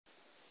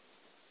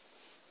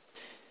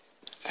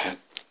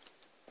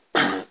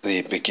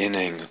the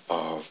beginning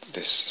of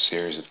this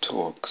series of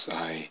talks,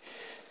 I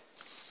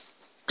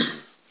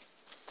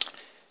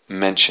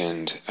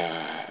mentioned,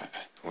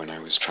 when I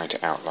was trying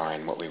to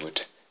outline what we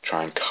would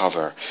try and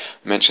cover,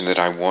 I mentioned that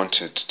I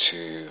wanted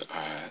to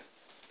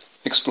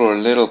explore a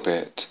little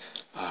bit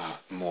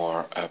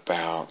more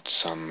about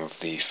some of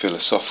the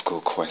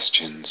philosophical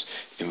questions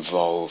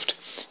involved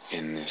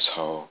in this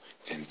whole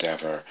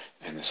endeavor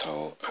and this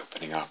whole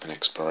opening up and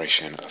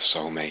exploration of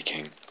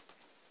soul-making,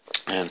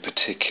 and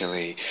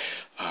particularly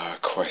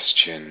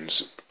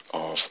questions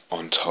of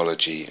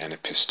ontology and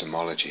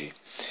epistemology.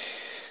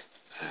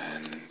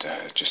 And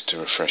just to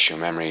refresh your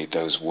memory,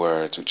 those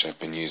words which I've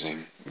been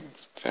using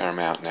a fair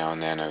amount now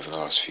and then over the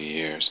last few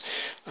years,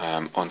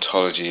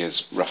 ontology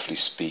is, roughly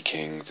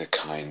speaking, the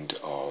kind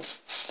of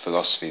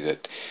philosophy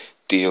that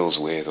deals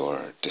with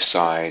or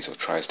decides or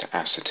tries to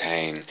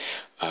ascertain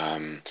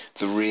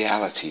the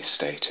reality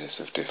status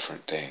of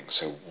different things,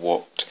 so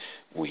what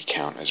we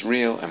count as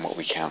real and what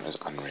we count as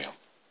unreal.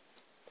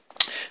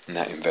 And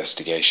that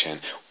investigation,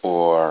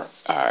 or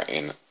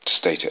to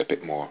state it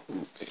in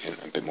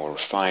a bit more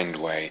refined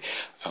way,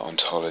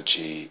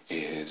 ontology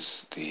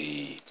is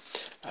the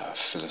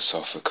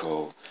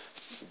philosophical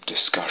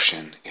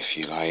discussion, if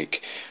you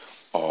like,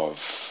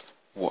 of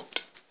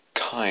what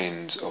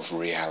kinds of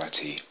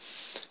reality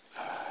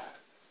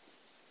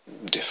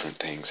different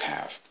things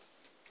have.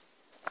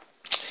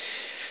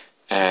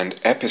 And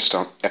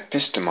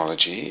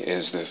epistemology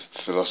is the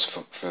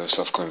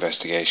philosophical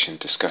investigation,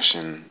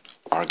 discussion,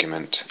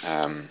 argument,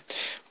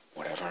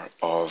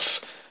 of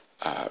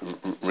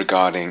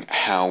regarding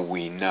how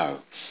we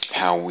know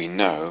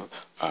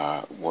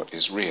what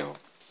is real.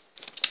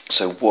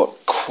 So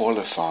what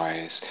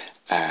qualifies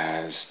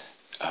as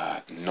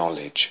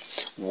knowledge?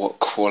 What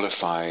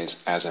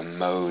qualifies as a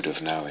mode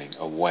of knowing,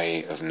 a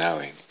way of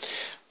knowing?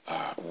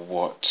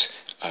 What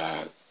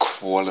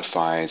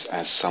qualifies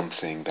as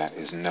something that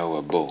is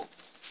knowable?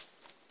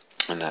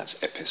 And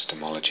that's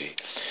epistemology.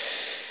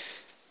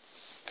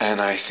 And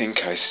I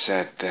think I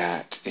said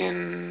that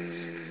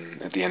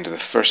at the end of the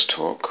first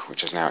talk,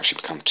 which has now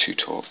actually become two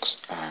talks,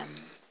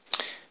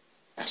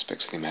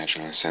 aspects of the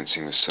imaginal and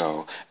sensing the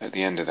soul, at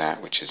the end of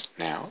that, which is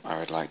now, I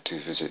would like to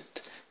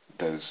visit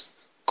those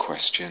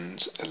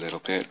questions a little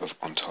bit of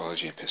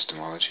ontology,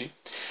 epistemology,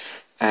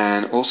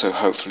 and also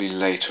hopefully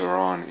later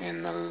on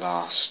in the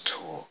last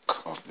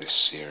talk of this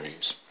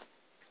series.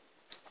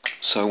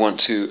 So I want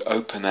to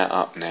open that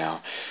up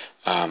now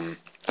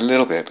a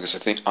little bit, because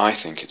I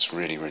think it's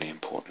really, really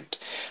important.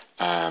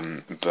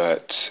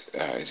 But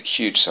it's a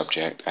huge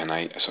subject, and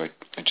I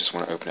just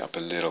want to open it up a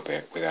little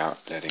bit without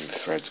letting the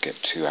threads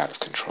get too out of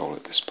control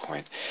at this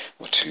point,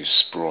 or too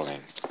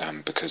sprawling,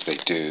 because they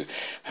do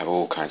have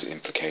all kinds of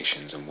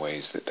implications and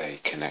ways that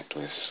they connect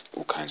with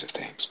all kinds of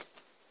things.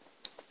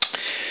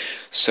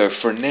 So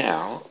for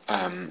now,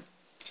 I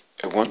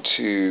want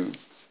to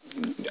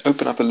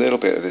open up a little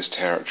bit of this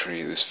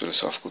territory, this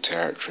philosophical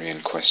territory,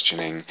 and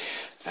questioning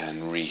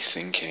and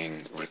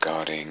rethinking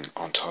regarding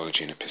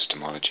ontology and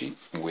epistemology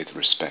with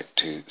respect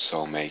to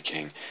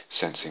soul-making,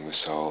 sensing with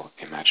soul,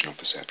 imaginal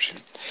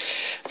perception,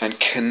 and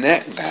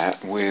connect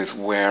that with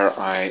where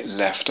I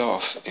left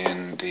off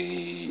in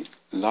the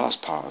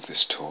last part of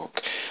this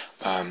talk,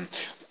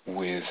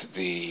 with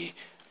the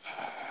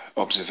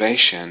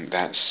observation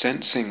that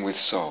sensing with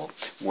soul,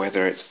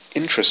 whether it's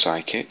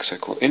intrapsychic,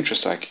 so-called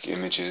intrapsychic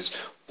images,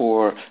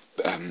 or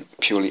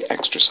purely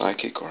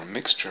extrapsychic, or a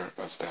mixture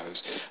of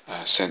those,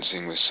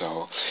 sensing with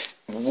soul,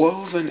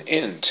 woven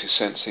into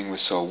sensing with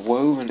soul,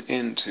 woven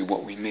into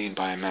what we mean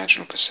by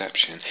imaginal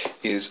perception,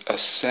 is a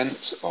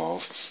sensing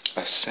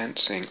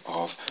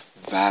of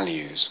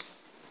values.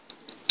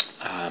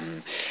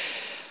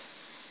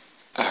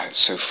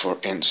 So for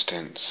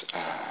instance,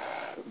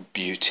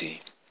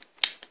 beauty,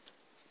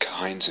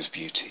 kinds of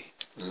beauty,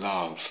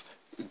 love,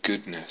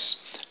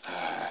 goodness,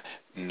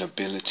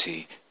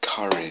 nobility,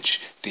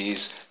 courage,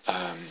 these,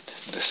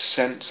 the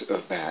sense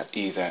of that,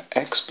 either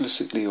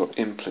explicitly or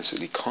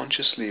implicitly,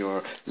 consciously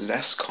or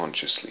less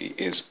consciously,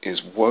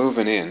 is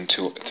woven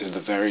into the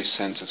very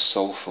sense of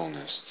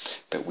soulfulness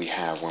that we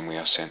have when we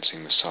are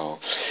sensing the soul.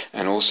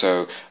 And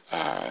also,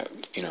 a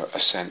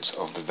sense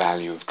of the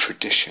value of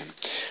tradition,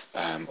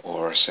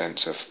 or a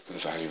sense of the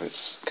value of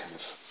its kind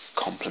of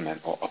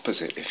complement or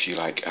opposite, if you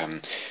like, I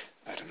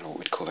don't know what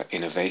we'd call that,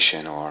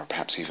 innovation, or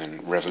perhaps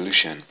even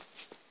revolution.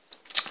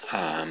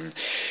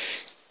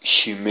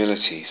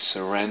 Humility,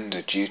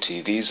 surrender,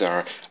 duty, these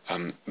are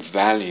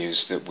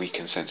values that we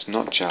can sense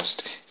not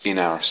just in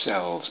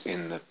ourselves,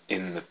 in the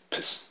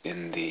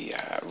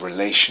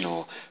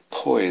relational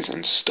poise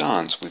and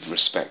stance with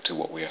respect to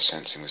what we are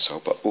sensing with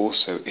soul, but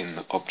also in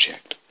the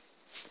object.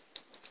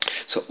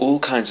 So all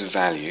kinds of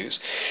values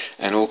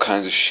and all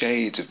kinds of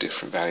shades of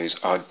different values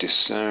are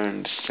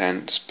discerned,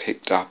 sensed,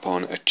 picked up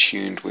on,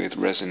 attuned with,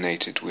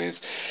 resonated with.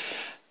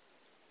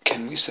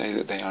 Can we say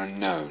that they are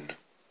known?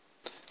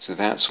 So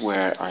that's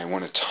where I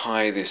want to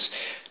tie this,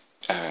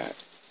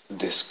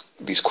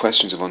 these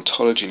questions of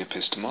ontology and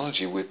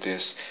epistemology with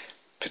this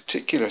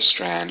particular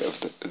strand of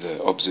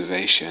the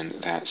observation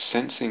that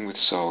sensing with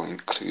soul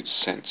includes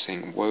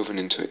sensing, woven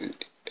into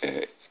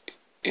it,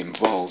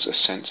 involves a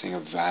sensing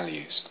of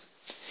values.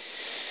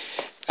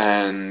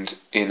 And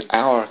in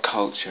our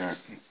culture,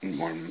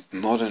 more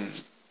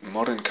modern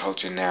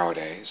culture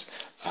nowadays,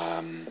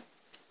 I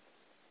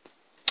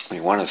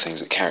mean, one of the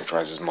things that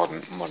characterizes the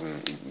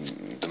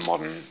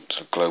modern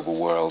sort of global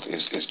world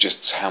is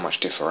just how much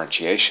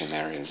differentiation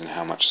there is and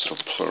how much sort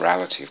of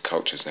plurality of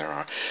cultures there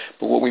are.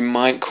 But what we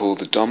might call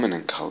the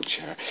dominant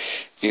culture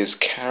is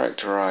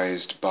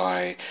characterized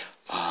by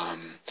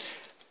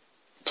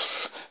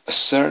a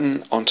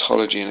certain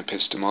ontology and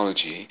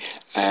epistemology,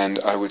 and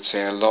I would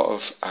say a lot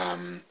of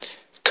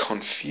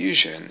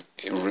confusion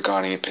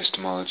regarding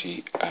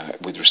epistemology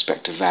with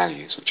respect to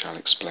values, which I'll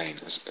explain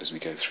as we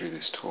go through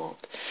this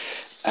talk.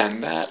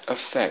 And that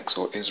affects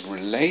or is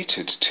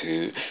related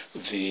to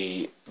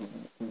the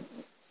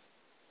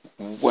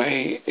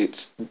way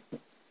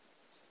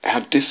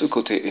how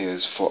difficult it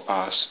is for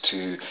us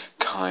to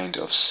kind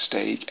of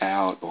stake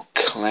out or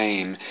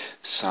claim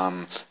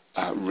some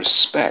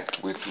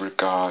respect with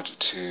regard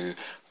to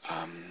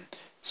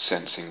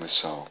sensing the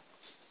soul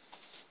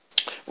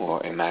or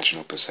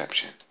imaginal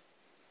perception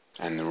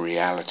and the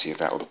reality of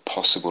that, or the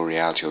possible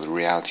reality or the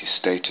reality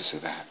status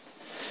of that.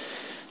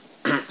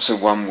 So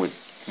one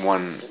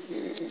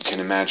can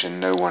imagine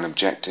no one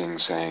objecting,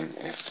 saying,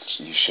 if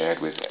you shared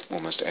with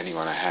almost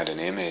anyone, I had an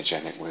image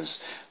and it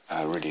was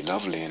really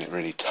lovely and it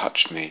really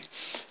touched me,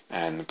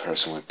 and the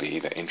person would be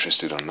either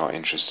interested or not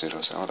interested,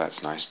 or say, oh,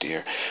 that's nice,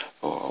 dear,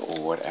 or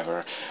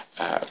whatever.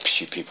 A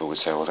few people would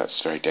say, oh,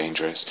 that's very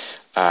dangerous,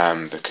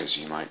 because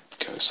you might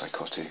go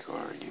psychotic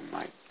or you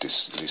might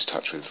lose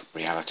touch with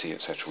reality,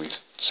 etc. We've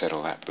said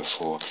all that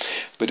before.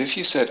 But if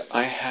you said,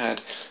 I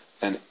had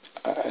an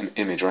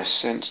image, or I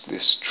sensed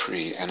this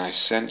tree, and I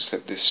sensed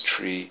that this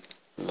tree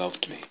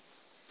loved me,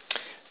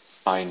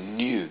 I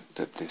knew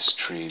that this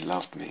tree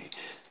loved me,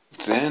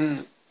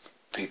 then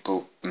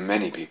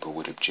many people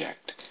would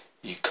object.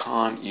 You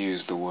can't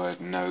use the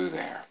word know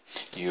there.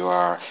 You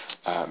are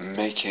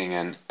making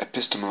an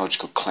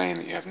epistemological claim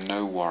that you have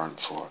no warrant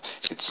for.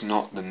 It's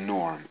not the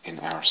norm in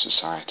our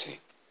society.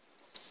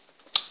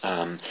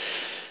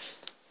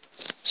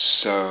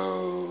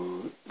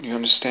 So you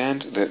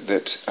understand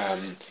that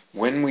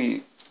when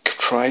we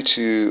try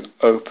to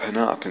open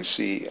up and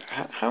see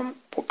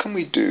what can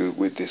we do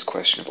with this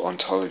question of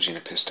ontology and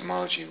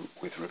epistemology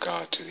with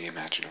regard to the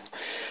imaginal,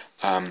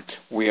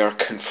 we are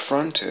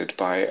confronted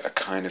by a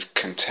kind of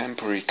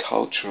contemporary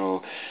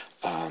cultural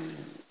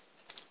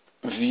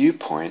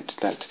viewpoint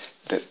that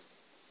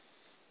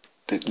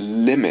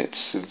limits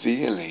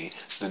severely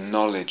the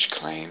knowledge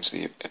claims,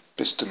 the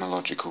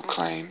epistemological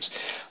claims,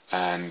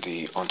 and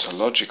the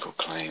ontological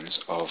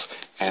claims of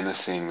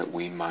anything that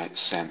we might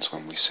sense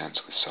when we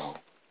sense with soul.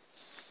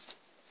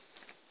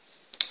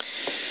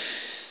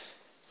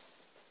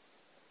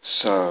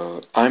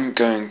 So I'm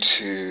going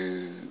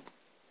to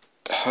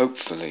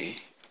hopefully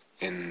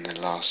in the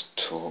last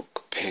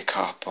talk pick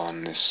up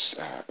on this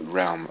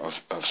realm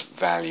of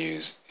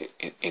values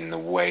in the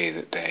way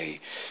that they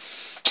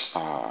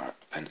are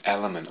an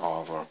element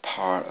of or a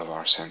part of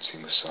our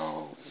sensing the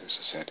soul. As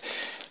I said,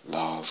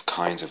 love,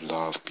 kinds of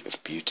love,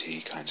 of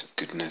beauty, kinds of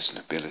goodness,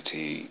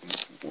 nobility,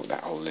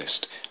 that whole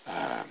list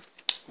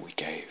we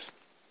gave.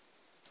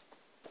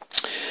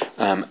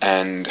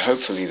 And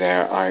hopefully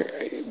there I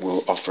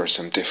will offer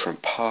some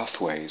different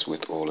pathways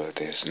with all of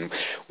this, and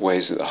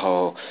ways that the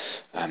whole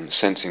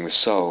sensing the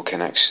soul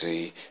can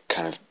actually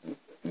kind of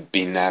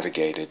be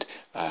navigated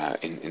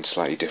in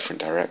slightly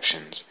different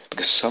directions.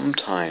 Because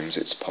sometimes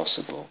it's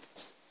possible,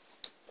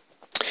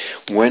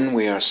 when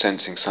we are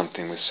sensing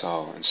something with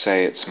soul, and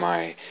say it's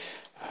my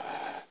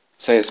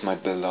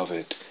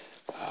beloved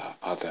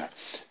other,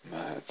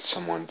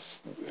 someone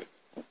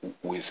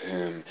with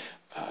whom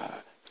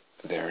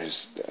there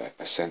is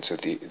a sense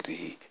of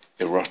the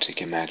erotic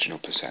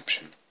imaginal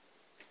perception.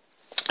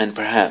 And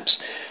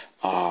perhaps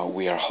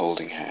we are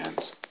holding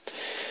hands.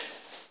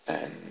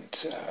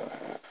 And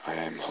I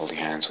am holding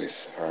hands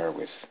with her,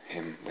 with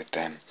him, with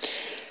them.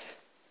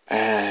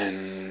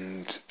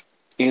 And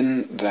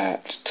in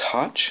that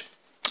touch,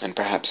 and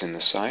perhaps in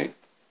the sight,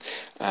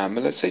 but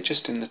let's say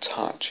just in the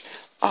touch,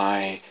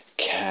 I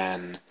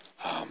can...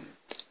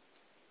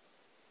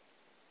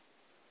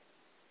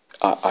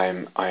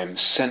 I'm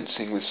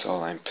sensing with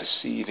soul, I'm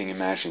perceiving,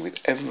 imagining, with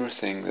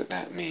everything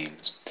that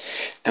means.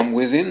 And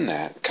within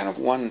that, kind of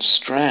one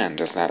strand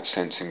of that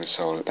sensing with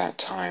soul at that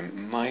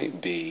time might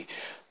be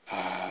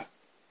her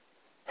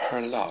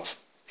love,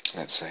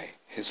 let's say,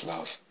 his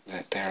love,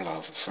 their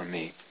love for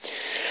me.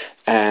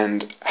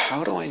 And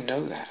how do I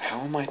know that?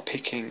 How am I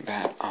picking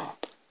that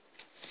up?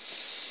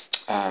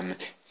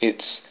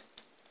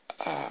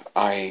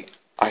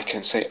 I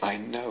can say I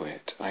know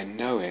it. I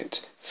know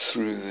it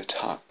through the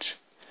touch.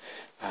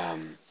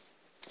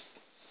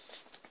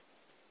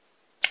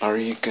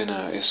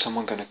 Is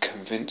someone gonna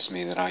convince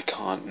me that I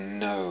can't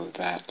know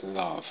that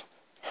love,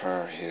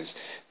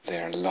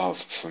 their love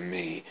for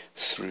me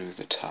through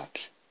the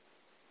touch?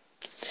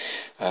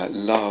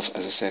 Love,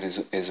 as I said,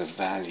 is a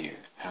value.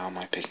 How am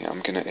I picking up?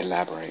 I'm going to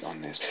elaborate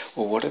on this.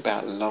 Or what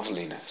about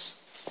loveliness?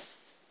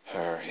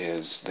 Her,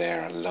 his,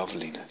 their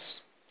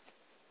loveliness.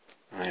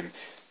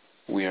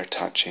 We are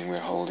touching, we're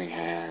holding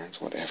hands,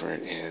 whatever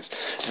it is.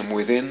 And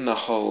within the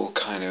whole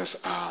kind of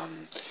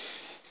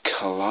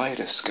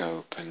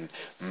kaleidoscope and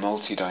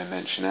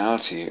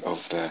multidimensionality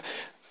of the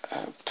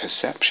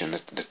perception,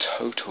 the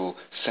total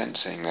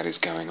sensing that is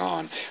going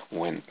on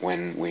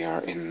when we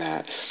are in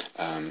that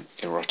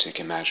erotic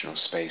imaginal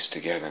space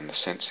together and the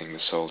sensing the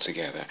soul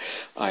together,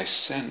 I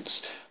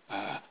sense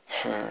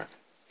her,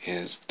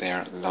 his,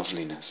 their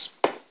loveliness.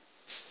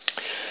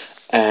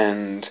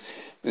 And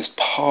this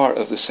part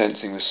of the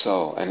sensing the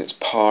soul, and it's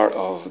part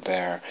of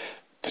their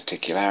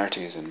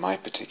particularities and my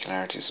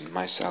particularities and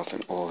myself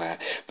and all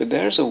that. But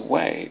there's a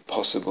way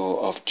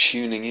possible of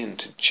tuning in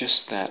to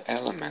just that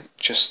element,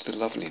 just the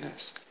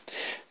loveliness.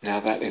 Now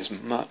that is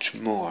much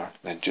more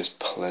than just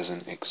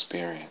pleasant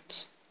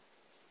experience.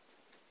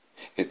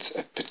 It's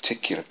a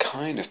particular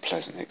kind of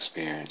pleasant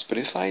experience. But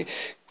if I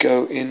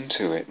go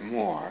into it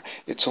more,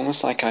 it's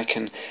almost like I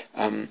can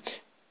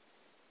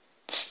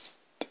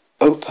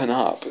open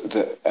up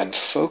and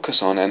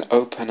focus on and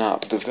open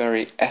up the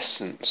very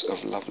essence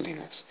of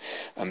loveliness,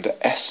 and the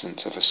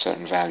essence of a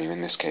certain value,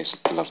 in this case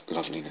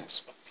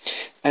loveliness.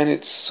 And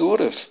it's sort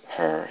of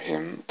her,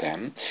 him,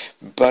 them,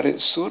 but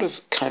it's sort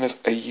of kind of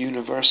a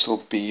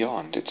universal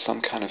beyond. It's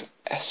some kind of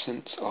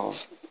essence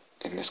of,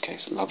 in this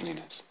case,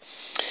 loveliness.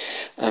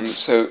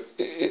 So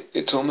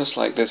it's almost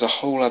like there's a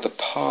whole other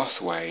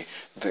pathway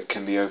that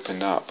can be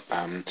opened up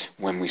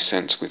when we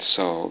sense with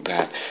soul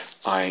that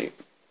I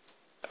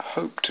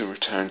hope to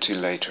return to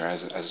later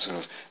as a sort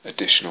of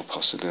additional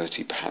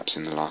possibility, perhaps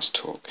in the last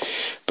talk.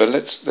 But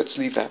let's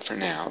leave that for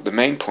now. The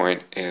main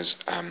point is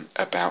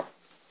about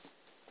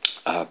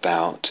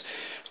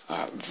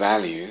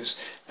values,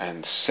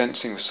 and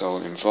sensing the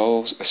soul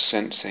involves a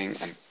sensing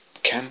and,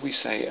 can we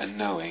say, a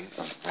knowing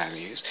of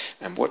values,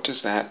 and what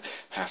does that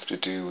have to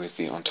do with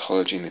the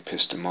ontology and the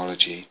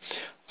epistemology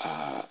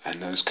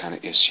and those kind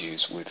of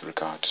issues with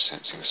regard to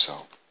sensing the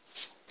soul.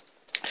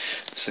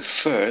 So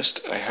first,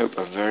 I hope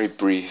a very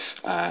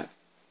brief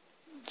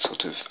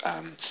sort of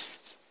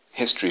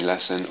history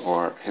lesson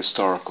or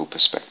historical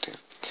perspective.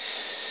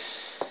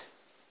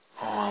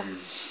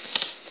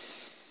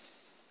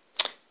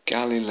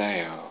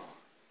 Galilei,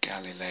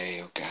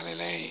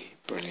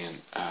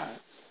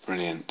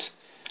 brilliant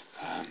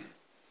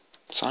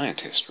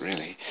scientist,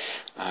 really,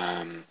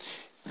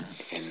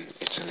 in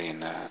Italy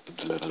in the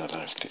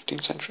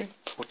 15th century,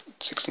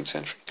 16th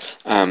century.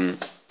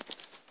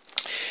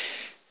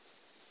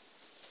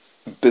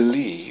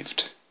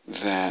 Believed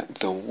that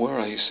the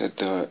world, he said,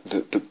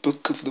 the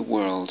book of the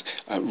world,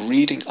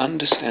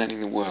 understanding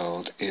the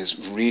world is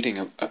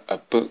reading a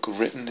book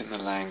written in the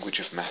language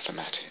of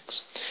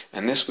mathematics.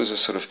 And this was a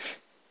sort of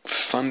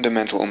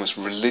fundamental, almost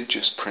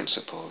religious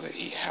principle that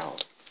he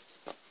held.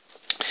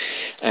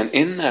 And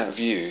in that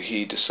view,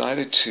 he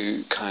decided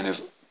to kind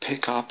of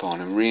pick up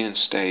on and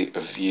reinstate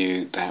a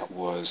view that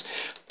was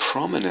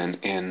prominent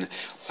in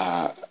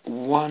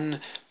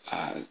one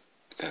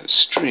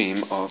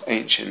stream of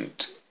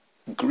ancient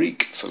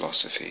Greek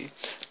philosophy,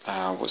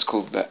 what's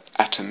called the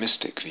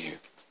atomistic view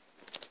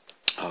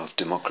of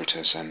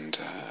Democritus and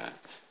I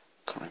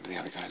can't remember the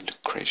other guy,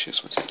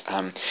 Lucretius, was it?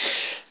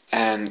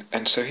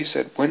 And so he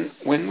said,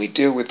 when we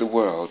deal with the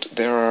world,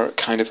 there are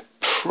kind of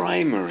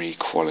primary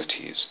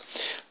qualities.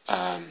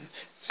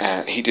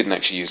 He didn't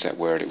actually use that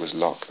word; it was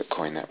Locke that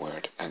coined that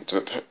word.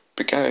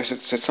 But Galileo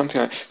said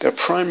something like, there are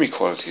primary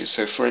qualities.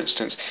 So, for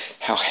instance,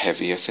 how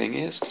heavy a thing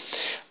is,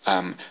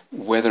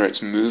 whether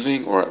it's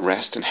moving or at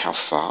rest and how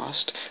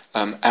fast,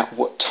 at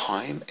what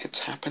time it's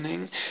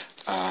happening,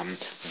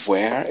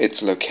 where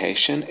its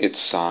location, its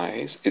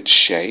size, its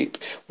shape,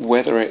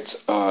 whether it's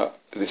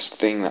this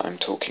thing that I'm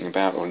talking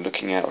about or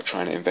looking at or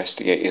trying to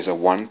investigate is a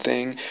one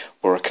thing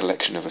or a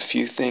collection of a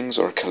few things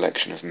or a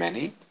collection of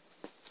many,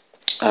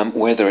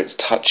 whether it's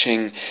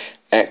touching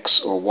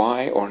X or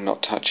Y or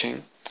not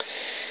touching.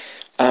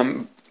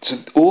 So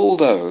all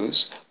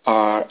those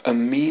are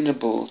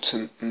amenable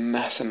to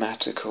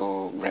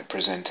mathematical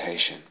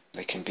representation.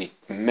 They can be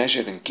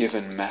measured and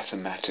given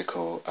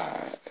mathematical,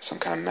 some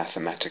kind of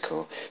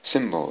mathematical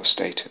symbol or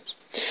status.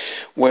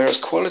 Whereas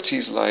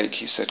qualities like,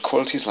 he said,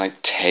 qualities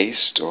like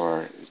taste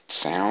or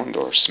sound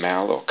or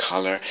smell or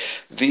colour,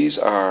 these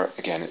are,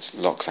 again, it's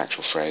Locke's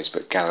actual phrase,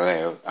 but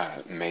Galileo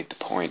made the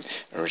point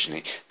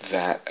originally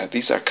that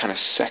these are kind of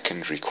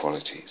secondary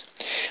qualities.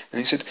 And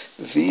he said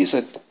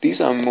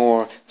these are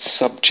more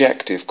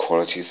subjective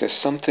qualities. There's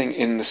something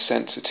in the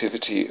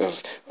sensitivity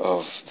of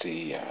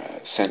the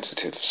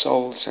sensitive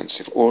soul,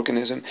 sensitive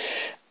organism,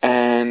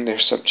 and they're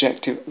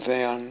subjective.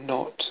 They are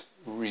not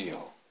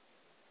real.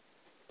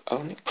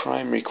 Only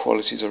primary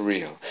qualities are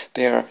real.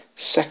 They are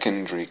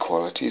secondary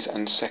qualities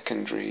and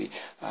secondary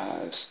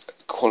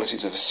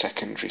qualities of a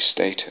secondary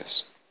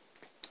status.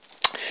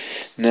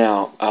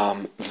 Now,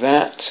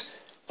 that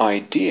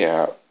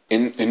idea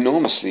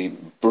enormously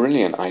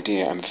brilliant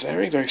idea and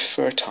very, very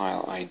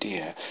fertile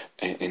idea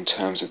in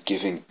terms of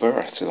giving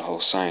birth to the whole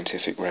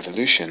scientific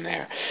revolution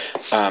there.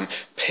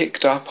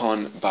 Picked up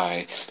on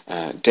by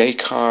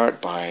Descartes,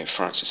 by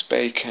Francis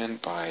Bacon,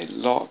 by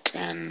Locke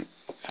and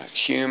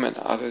Hume and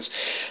others,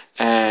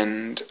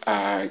 and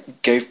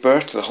gave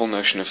birth to the whole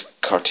notion of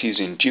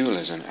Cartesian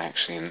dualism,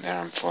 actually. And there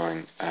I'm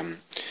following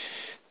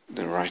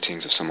the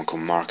writings of someone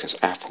called Marcus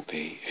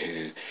Appleby,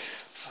 who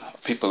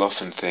people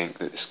often think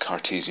that this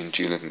Cartesian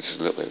dualism, this is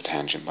a little bit of a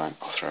tangent, but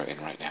I'll throw it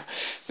in right now,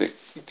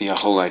 the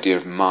whole idea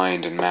of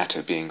mind and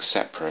matter being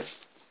separate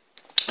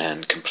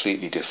and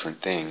completely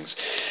different things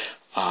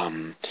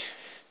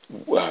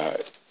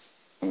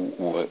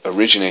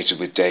originated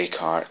with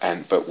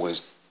Descartes, but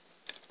was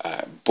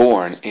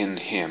born in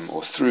him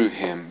or through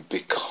him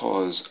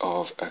because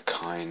of a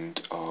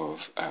kind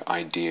of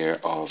idea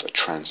of a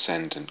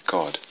transcendent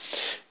God,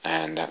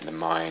 and that the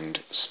mind,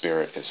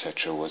 spirit,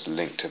 etc. was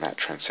linked to that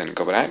transcendent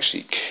God. But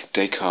actually,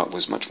 Descartes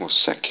was much more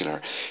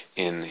secular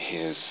in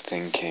his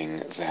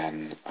thinking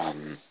than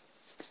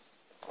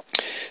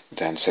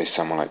say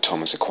someone like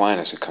Thomas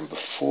Aquinas, who come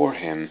before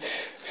him,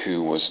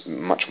 who was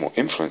much more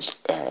influenced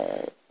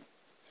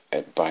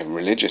by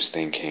religious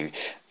thinking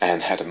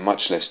and had a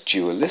much less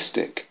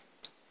dualistic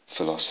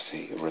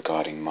philosophy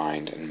regarding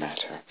mind and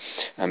matter.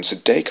 So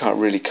Descartes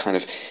really kind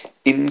of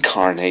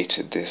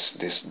incarnated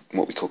this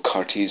what we call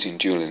Cartesian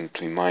dualism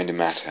between mind and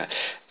matter,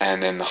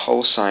 and then the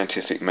whole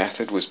scientific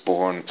method was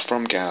born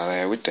from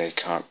Galileo with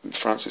Descartes,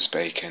 Francis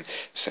Bacon,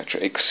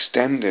 etc.,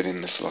 extended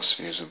in the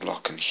philosophies of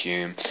Locke and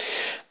Hume,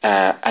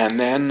 and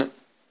then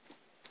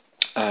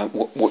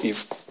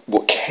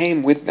what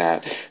came with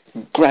that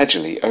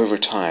gradually over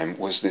time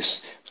was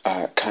this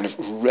kind of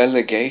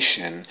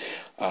relegation,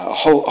 a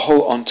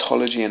whole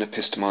ontology and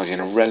epistemology,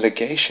 and a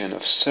relegation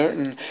of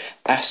certain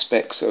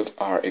aspects of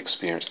our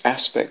experience,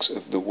 aspects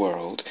of the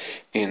world,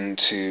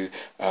 into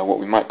what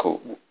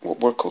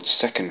were called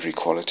secondary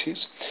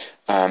qualities,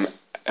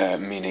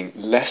 meaning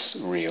less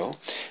real,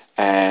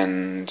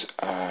 and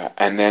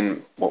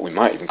then what we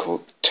might even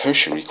call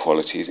tertiary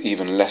qualities,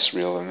 even less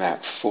real than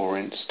that. For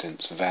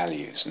instance,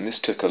 values, and this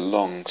took a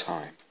long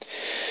time.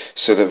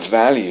 So that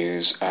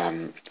values,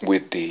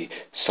 with the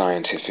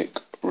scientific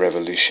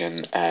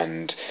revolution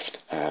and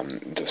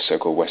the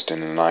so-called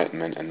Western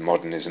Enlightenment and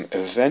modernism,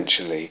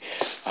 eventually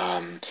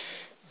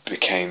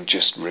became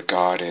just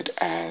regarded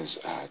as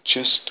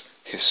just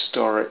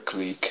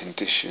historically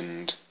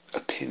conditioned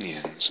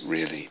opinions,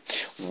 really.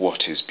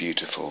 What is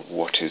beautiful,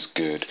 what is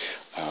good,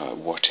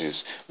 what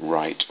is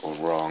right or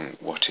wrong,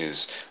 what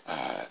is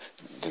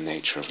the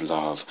nature of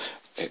love,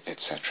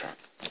 etc.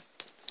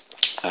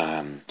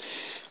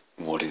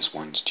 What is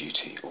one's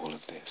duty, all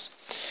of this.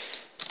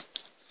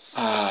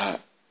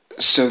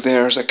 So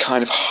there's a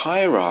kind of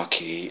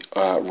hierarchy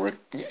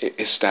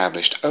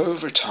established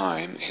over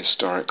time,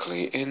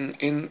 historically,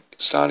 in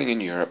starting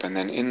in Europe and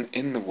then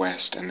in the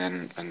West and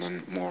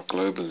then more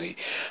globally,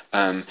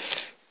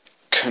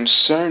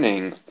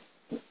 concerning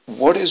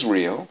what is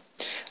real,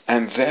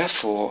 and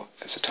therefore,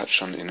 as I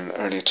touched on in an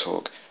earlier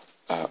talk,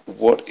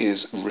 what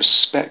is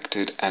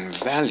respected and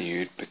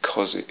valued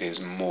because it is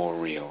more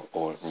real,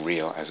 or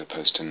real as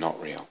opposed to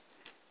not real.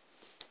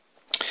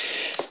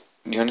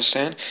 You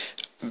understand?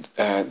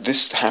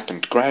 This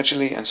happened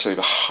gradually, and so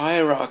the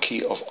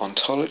hierarchy of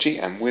ontology,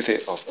 and with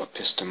it of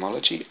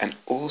epistemology, and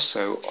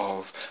also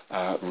of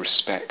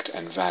respect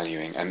and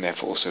valuing, and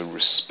therefore also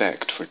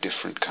respect for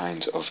different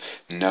kinds of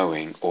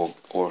knowing,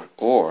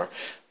 or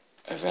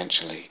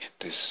eventually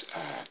this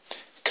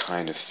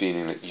kind of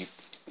feeling that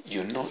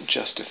you're not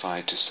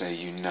justified to say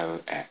you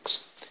know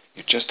X.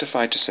 You're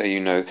justified to say you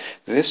know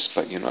this,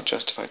 but you're not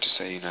justified to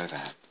say you know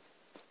that.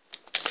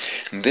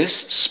 This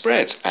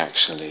spreads,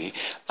 actually,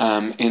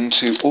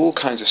 into all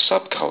kinds of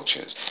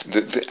subcultures.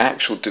 The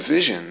actual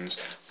divisions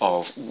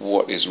of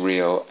what is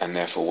real and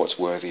therefore what's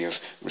worthy of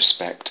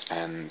respect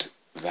and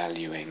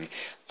valuing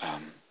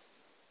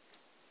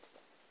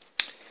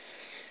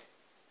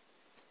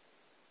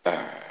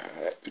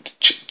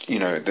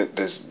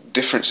there's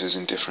differences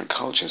in different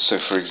cultures. So,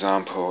 for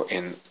example,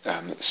 in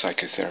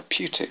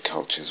psychotherapeutic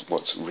cultures,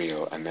 what's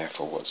real and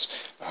therefore what's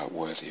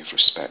worthy of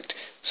respect,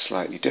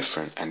 slightly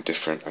different, and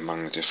different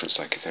among the different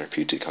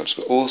psychotherapeutic cultures,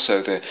 but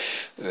also the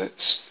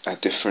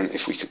different,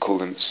 if we could call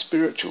them,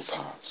 spiritual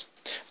paths,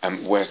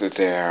 whether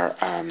they're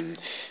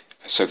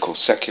so-called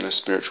secular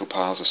spiritual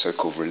paths or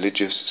so-called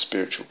religious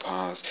spiritual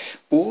paths.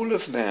 All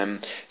of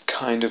them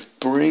kind of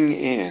bring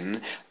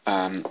in,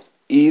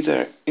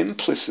 either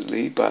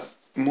implicitly but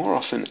more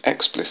often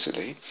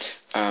explicitly,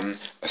 a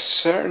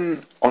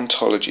certain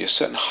ontology, a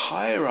certain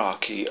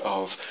hierarchy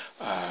of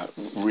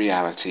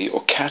reality,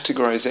 or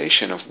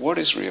categorization of what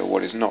is real,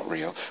 what is not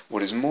real,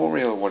 what is more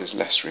real, what is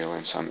less real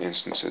in some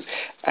instances,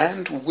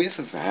 and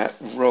with that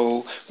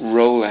roll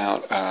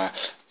out a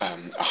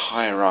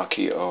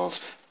hierarchy of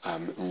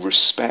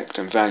respect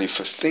and value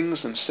for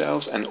things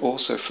themselves, and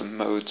also for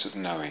modes of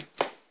knowing.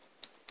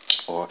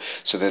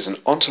 So there's an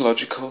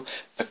ontological,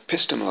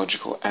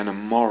 epistemological, and a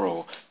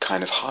moral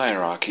kind of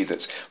hierarchy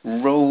that's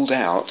rolled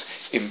out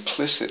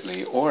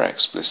implicitly or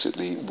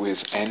explicitly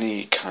with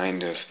any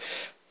kind of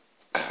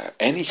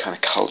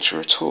culture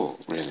at all,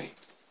 really.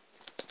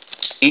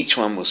 Each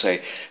one will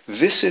say,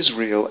 this is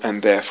real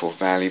and therefore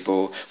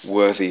valuable,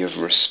 worthy of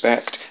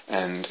respect,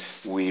 and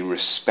we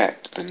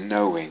respect the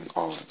knowing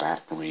of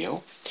that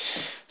real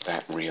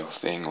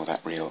thing or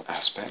that real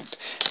aspect.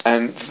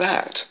 And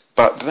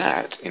but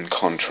that, in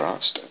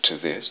contrast to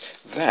this,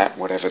 that,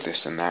 whatever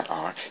this and that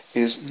are,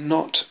 is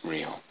not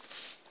real.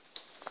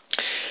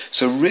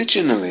 So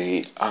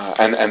originally,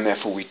 and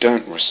therefore we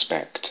don't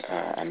respect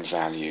and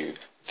value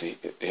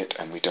it,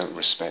 and we don't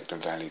respect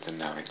and value the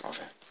knowing of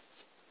it,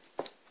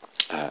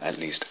 at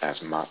least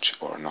as much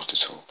or not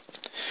at all.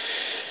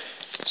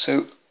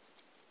 So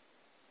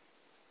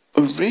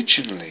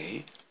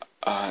originally,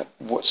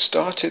 what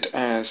started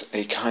as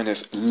a kind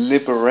of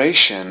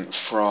liberation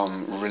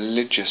from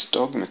religious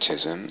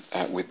dogmatism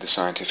with the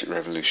scientific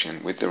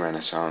revolution, with the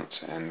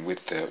Renaissance, and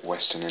with the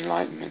Western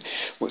Enlightenment,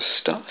 what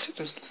started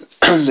as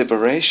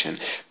liberation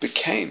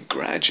became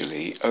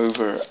gradually,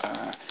 over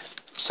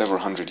several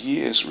hundred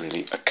years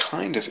really, a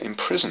kind of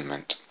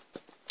imprisonment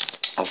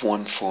of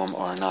one form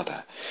or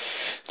another.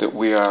 That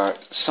we are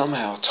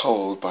somehow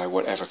told by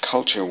whatever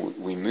culture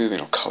we move in,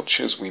 or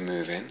cultures we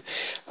move in,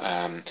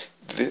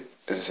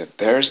 as I said,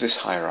 there is this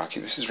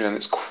hierarchy. This is real.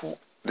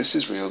 This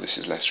is real. This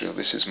is less real.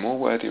 This is more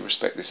worthy of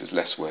respect. This is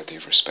less worthy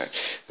of respect.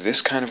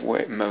 This kind of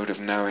mode of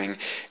knowing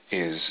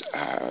is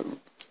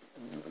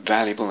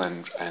valuable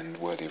and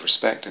worthy of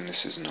respect, and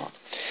this is not,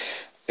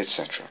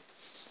 etc.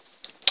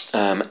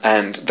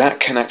 And that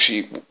can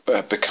actually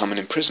become an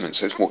imprisonment.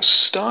 So what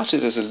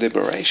started as a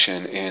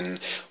liberation in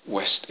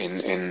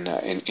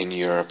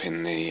Europe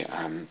in the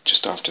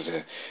just after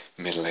the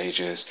Middle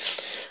Ages,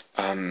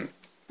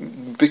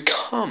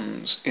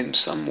 becomes in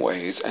some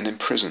ways an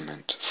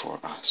imprisonment for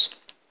us.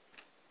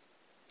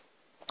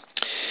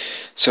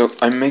 So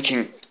I'm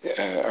making,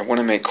 I want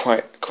to make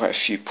quite a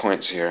few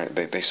points here.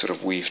 They sort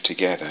of weave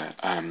together.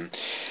 I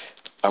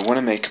want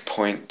to make a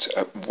point.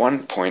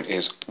 One point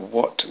is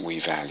what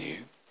we value.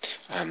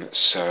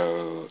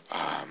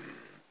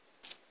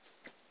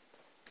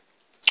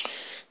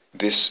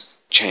 This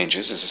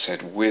changes, as I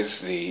said,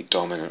 with the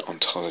dominant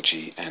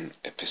ontology and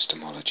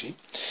epistemology.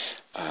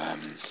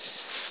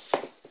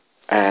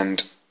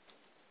 And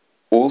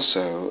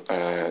also,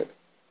 I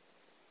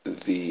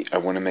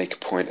want to make a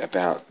point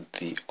about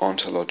the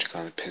ontological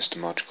and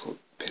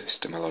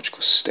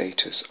epistemological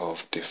status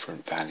of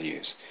different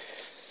values.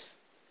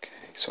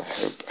 Okay, so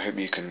I hope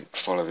you can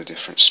follow the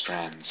different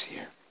strands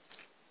here.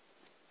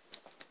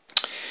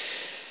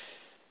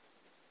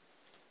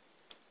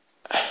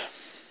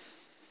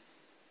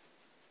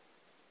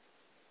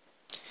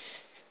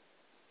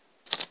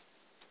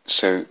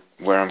 So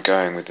where I'm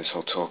going with this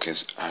whole talk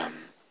is,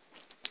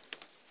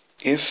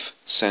 if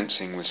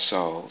sensing with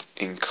soul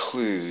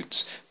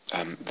includes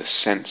the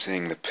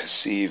sensing, the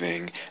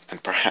perceiving,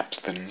 and perhaps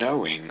the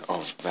knowing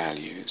of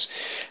values,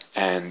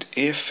 and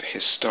if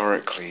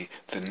historically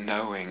the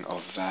knowing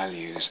of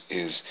values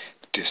is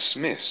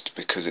dismissed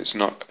because it's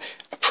not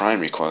a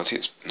primary quality,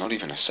 it's not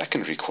even a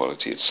secondary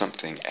quality, it's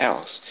something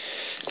else,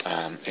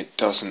 it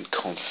doesn't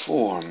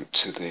conform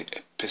to the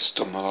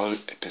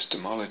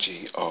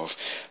epistemology of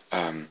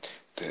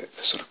the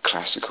sort of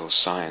classical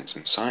science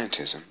and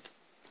scientism,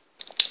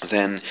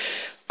 then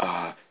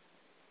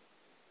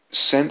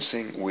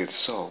sensing with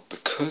soul,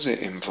 because it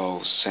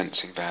involves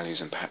sensing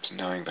values and perhaps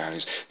knowing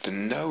values, the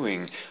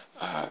knowing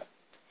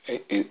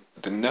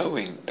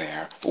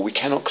there, or we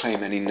cannot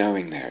claim any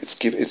knowing there.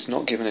 It's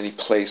not given any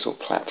place or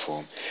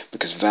platform,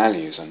 because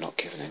values are not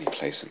given any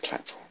place and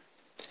platform.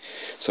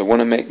 So I want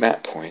to make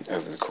that point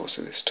over the course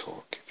of this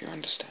talk, if you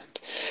understand.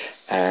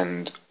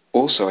 And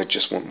also, I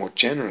just want more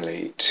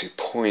generally to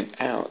point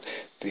out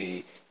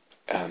the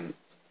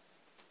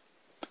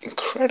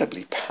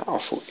incredibly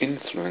powerful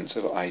influence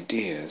of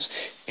ideas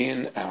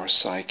in our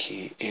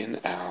psyche, in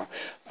our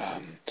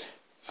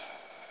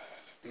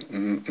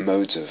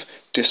modes of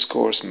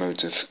discourse,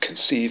 modes of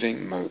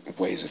conceiving,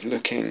 ways of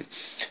looking,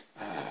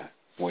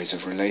 ways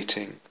of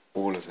relating,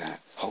 all of that,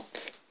 whole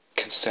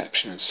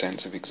conception and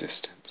sense of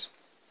existence.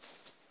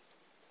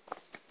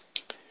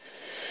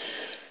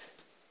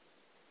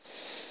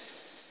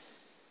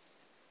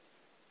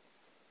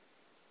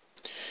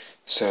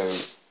 So,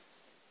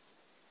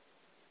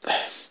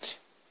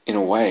 in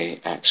a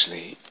way,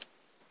 actually,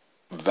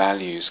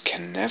 values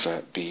can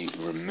never be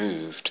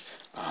removed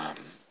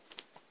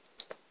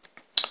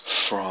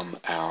from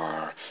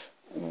our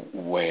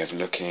way of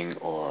looking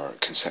or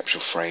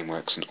conceptual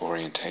frameworks and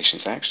orientations.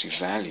 It's actually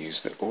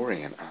values that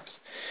orient us.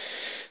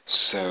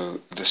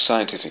 So the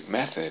scientific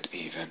method,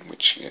 even,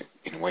 which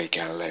in a way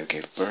Galileo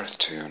gave birth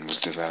to and was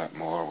developed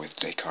more with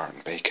Descartes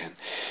and Bacon,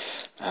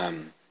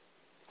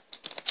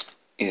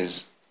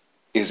 is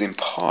in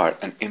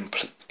part an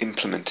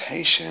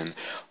implementation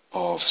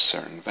of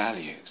certain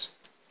values.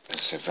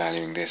 So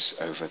valuing this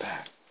over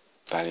that,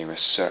 valuing a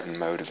certain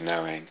mode of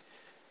knowing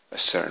a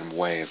certain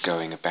way of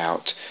going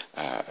about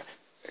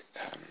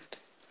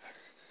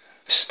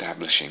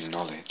establishing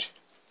knowledge.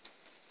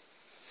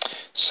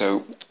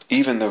 So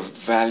even though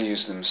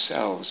values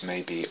themselves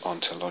may be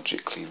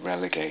ontologically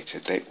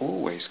relegated, they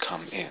always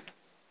come in.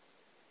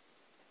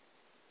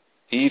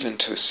 Even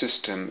to a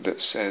system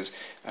that says,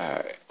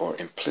 or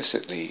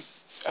implicitly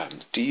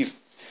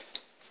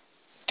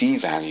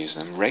devalues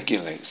them,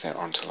 regulates their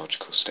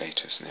ontological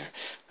status and their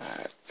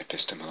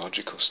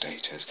epistemological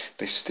status,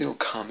 they still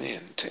come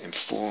in to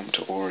inform,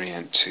 to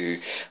orient, to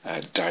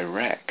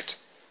direct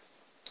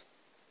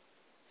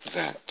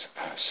that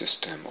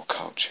system or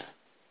culture.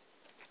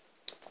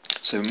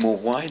 So more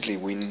widely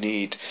we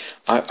need,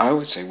 I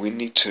would say we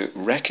need to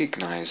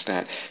recognize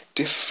that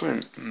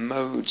different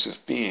modes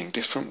of being,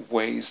 different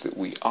ways that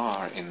we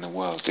are in the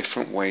world,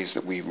 different ways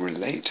that we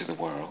relate to the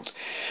world,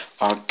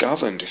 are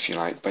governed, if you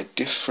like, by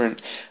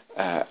different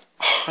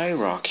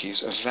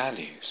hierarchies of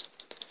values.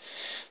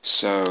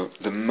 So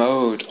the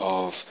mode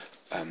of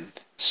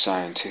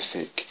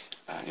scientific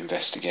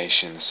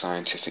investigation, the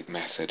scientific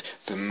method,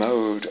 the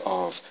mode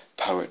of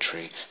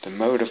poetry, the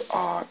mode of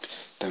art,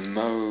 the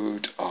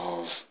mode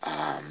of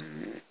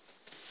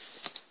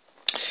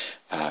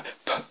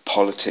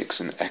politics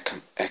and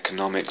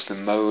economics, the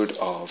mode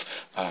of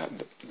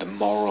the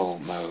moral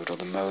mode, or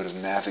the mode of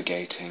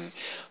navigating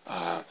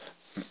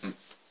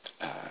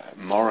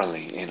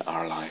morally in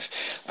our life,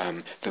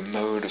 the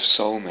mode of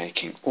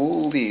soul-making.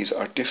 All these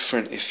are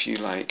different, if you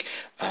like,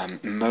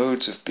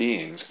 modes of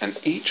beings, and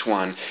each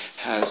one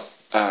has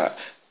a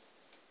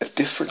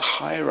different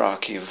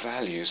hierarchy of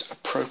values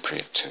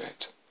appropriate to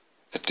it,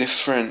 a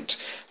different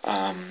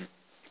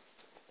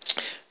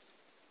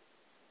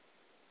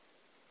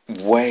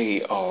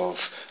way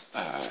of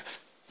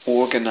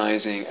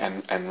organizing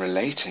and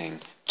relating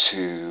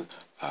to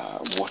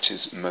what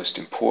is most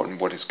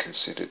important, what is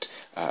considered,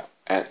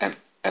 and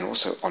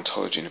also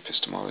ontology and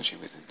epistemology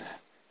within that.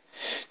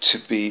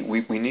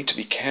 We need to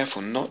be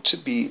careful not to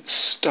be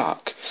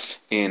stuck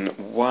in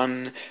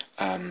one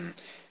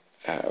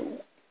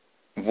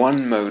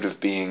mode of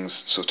being's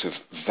sort of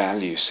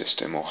value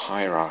system or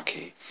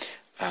hierarchy,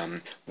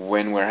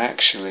 when we're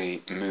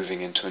actually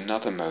moving into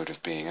another mode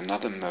of being,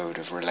 another mode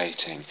of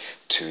relating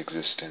to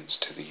existence,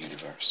 to the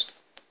universe.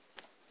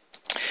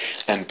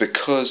 And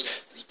because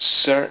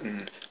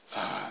certain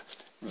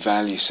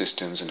value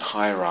systems and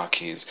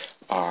hierarchies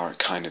are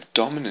kind of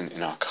dominant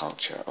in our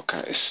culture, or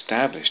kind of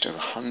established over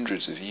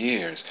hundreds of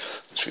years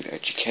through the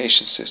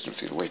education system,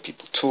 through the way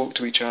people talk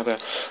to each other,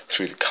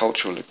 through the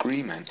cultural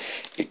agreement,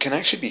 it can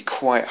actually be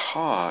quite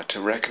hard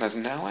to recognize,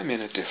 now I'm in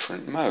a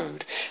different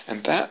mode.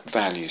 And that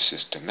value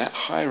system, that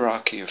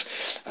hierarchy of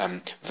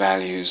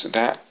values,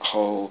 that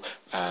whole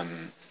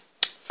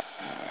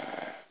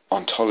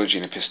ontology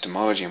and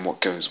epistemology and what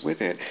goes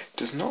with it,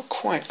 does not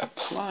quite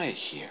apply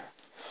here.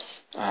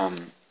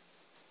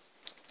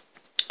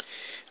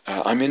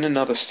 I'm in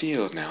another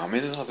field now, I'm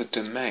in another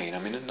domain,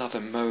 I'm in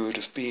another mode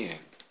of being.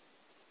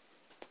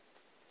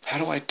 How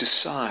do I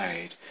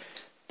decide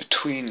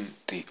between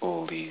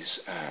all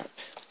these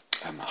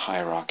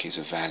hierarchies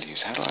of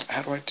values? How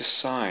do I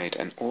decide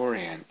and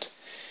orient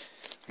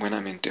when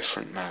I'm in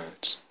different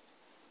modes?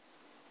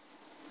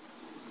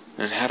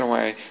 And how do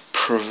I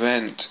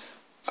prevent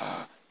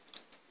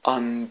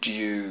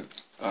undue,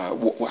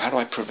 how do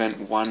I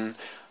prevent one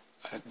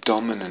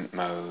dominant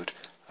mode,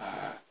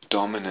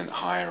 dominant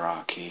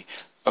hierarchy,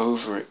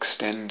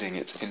 overextending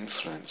its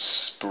influence,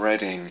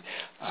 spreading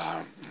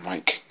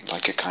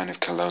like a kind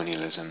of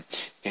colonialism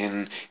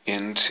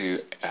into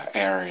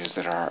areas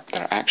that are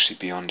actually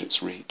beyond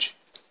its reach,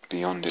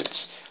 beyond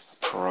its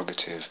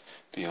prerogative,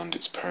 beyond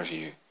its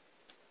purview,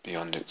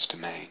 beyond its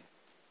domain.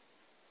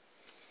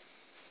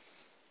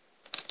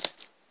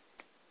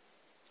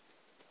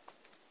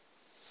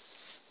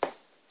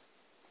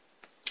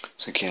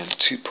 So again,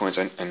 2 points.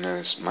 I know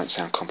this might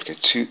sound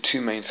complicated.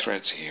 Two main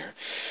threads here.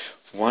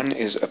 One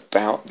is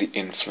about the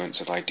influence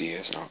of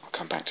ideas, and I'll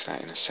come back to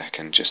that in a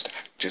second. Just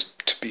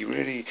to be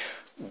really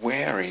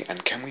wary,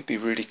 and can we be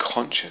really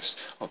conscious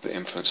of the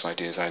influence of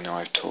ideas? I know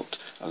I've talked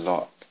a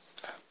lot,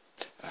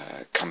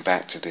 come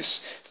back to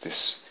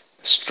this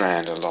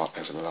strand a lot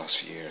over the last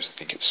few years. I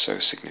think it's so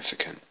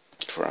significant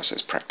for us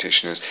as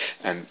practitioners,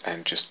 and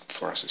just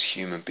for us as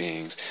human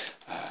beings.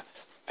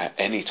 At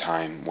any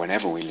time,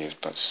 whenever we lived,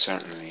 but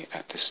certainly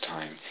at this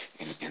time,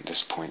 in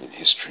this point in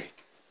history.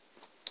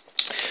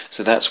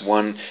 So that's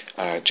one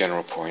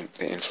general point,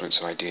 the influence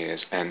of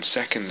ideas. And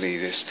secondly,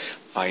 this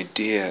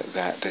idea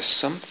that there's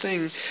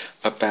something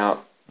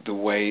about the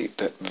way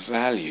that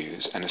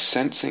values and a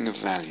sensing of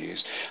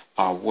values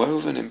are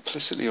woven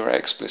implicitly or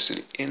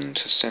explicitly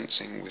into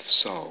sensing with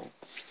soul.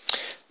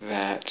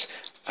 That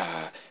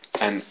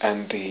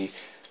and the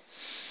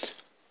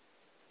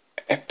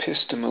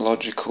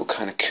epistemological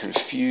kind of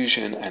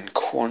confusion and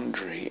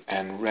quandary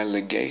and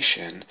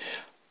relegation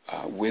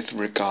with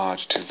regard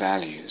to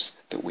values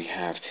that we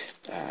have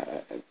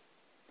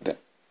that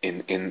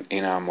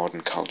in our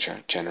modern culture,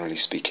 generally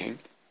speaking,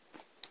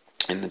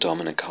 in the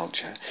dominant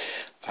culture,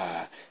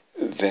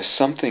 there's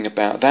something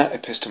about that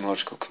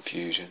epistemological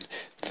confusion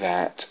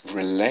that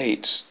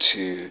relates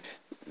to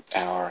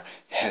our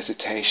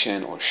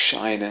hesitation or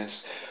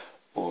shyness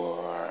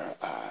or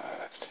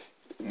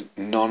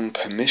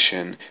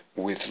non-permission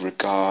with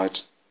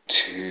regard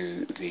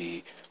to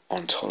the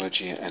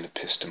ontology and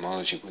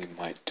epistemology we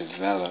might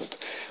develop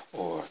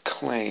or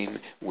claim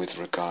with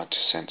regard to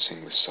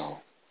sensing the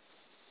soul.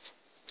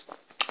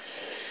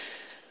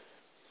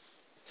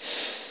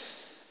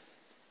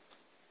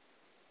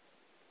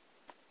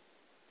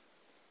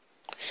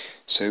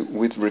 So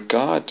with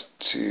regard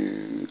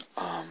to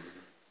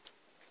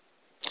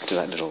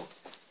that little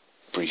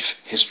brief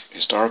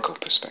historical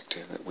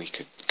perspective, that we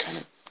could kind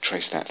of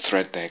trace that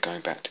thread there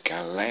going back to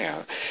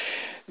Galileo,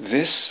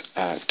 this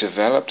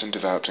developed and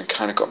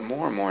kind of got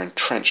more and more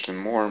entrenched and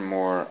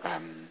more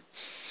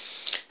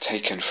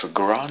taken for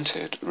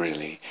granted,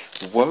 really,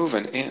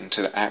 woven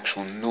into the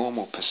actual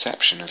normal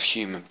perception of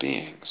human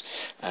beings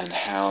and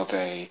how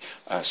they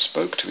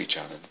spoke to each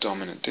other, the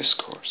dominant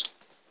discourse.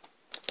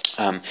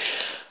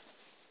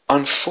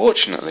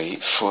 Unfortunately,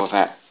 for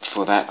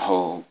that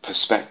whole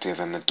perspective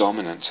and the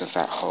dominance of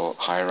that whole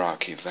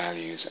hierarchy of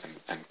values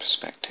and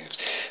perspectives,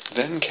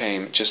 then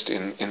came, just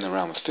in the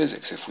realm of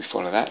physics, if we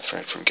follow that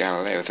thread from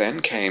Galileo, then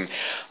came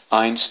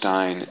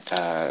Einstein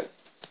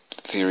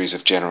theories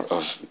of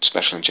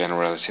special and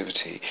general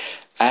relativity,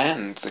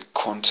 and the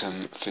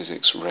quantum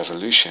physics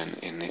revolution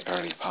in the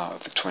early part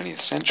of the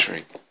 20th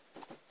century,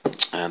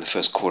 and the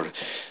first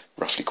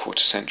roughly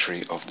quarter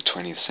century of the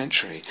 20th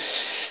century.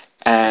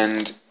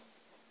 And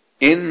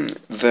in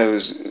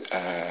those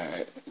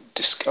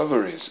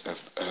discoveries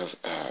of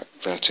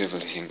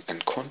relativity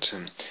and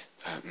quantum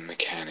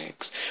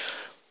mechanics,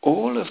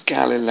 all of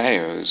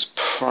Galileo's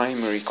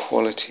primary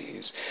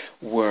qualities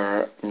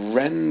were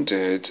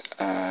rendered,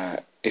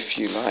 if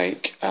you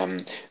like,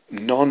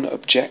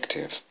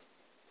 non-objective.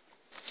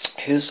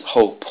 His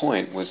whole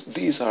point was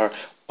these are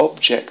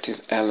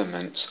objective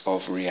elements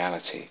of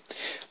reality.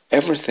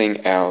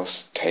 Everything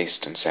else,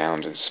 taste and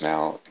sound and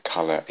smell,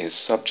 colour, is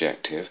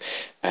subjective,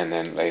 and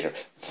then later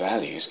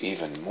values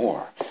even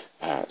more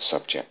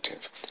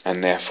subjective,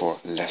 and therefore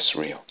less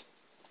real.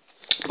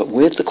 But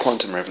with the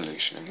quantum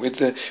revolution, and with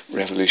the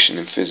revolution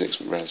in physics,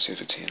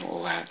 relativity and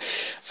all that,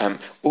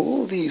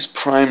 all these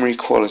primary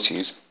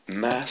qualities,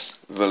 mass,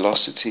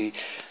 velocity,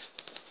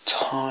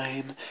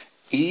 time,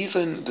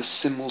 even the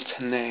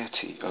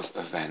simultaneity of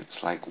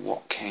events, like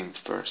what came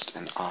first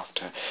and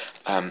after,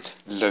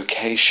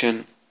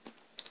 location,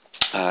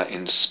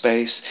 in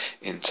space,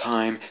 in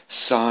time,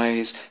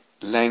 size,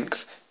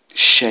 length,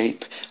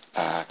 shape,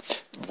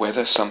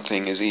 whether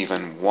something is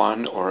even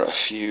one or a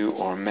few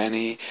or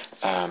many,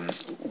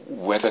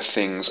 whether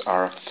things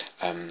are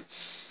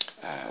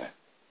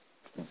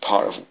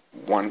part of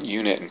one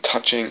unit and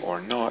touching or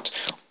not,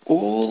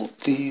 all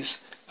these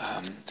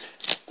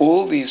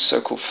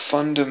so-called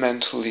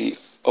fundamentally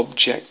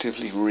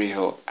objectively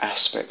real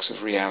aspects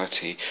of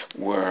reality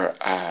were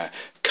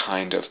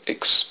kind of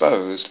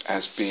exposed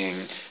as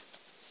being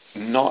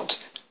not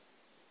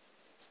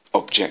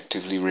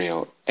objectively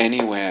real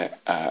anywhere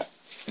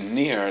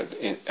near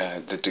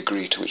the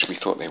degree to which we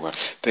thought they were.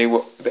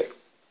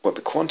 What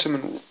the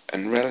quantum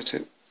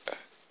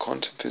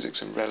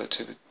physics and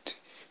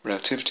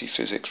relativity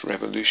physics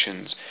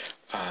revolutions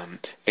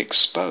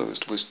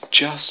exposed was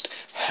just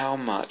how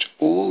much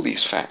all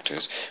these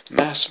factors,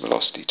 mass,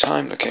 velocity,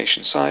 time,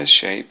 location, size,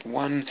 shape,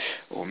 one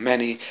or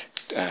many,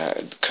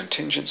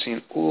 contingency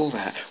and all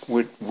that,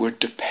 were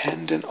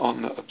dependent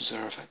on the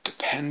observer,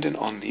 dependent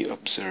on the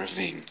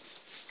observing.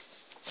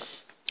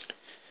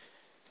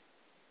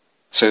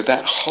 So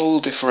that whole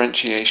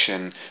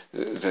differentiation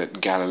that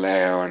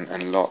Galileo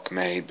and Locke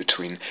made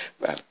between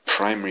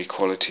primary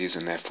qualities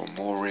and therefore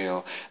more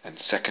real, and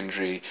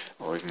secondary,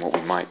 or even what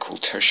we might call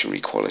tertiary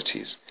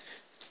qualities,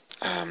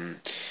 and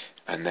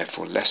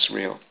therefore less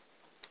real,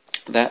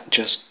 that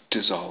just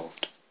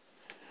dissolved.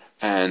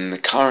 And the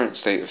current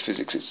state of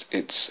physics,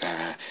 it's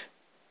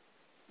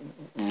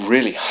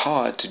really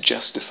hard to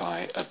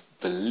justify a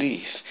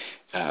belief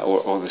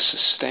or the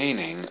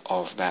sustaining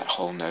of that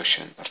whole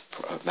notion,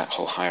 of that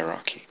whole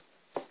hierarchy.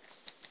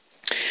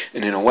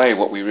 And in a way,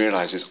 what we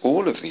realize is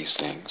all of these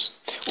things,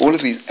 all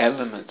of these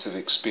elements of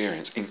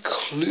experience,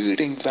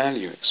 including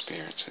value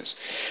experiences,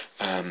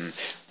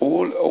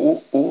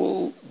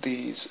 all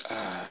these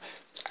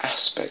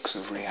aspects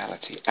of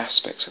reality,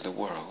 aspects of the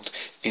world,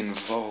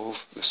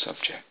 involve the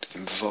subject,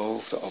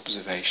 involve the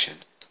observation.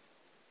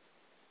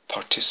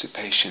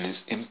 Participation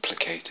is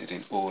implicated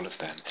in all of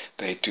them.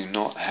 They do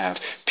not have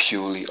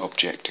purely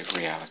objective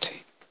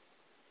reality.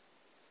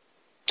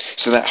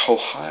 So that whole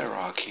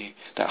hierarchy,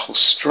 that whole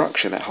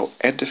structure, that whole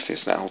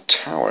edifice, that whole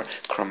tower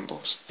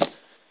crumbles.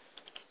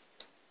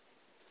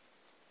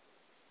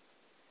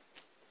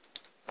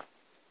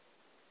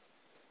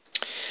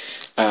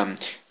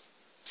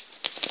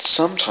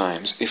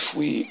 Sometimes, if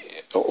we,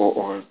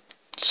 or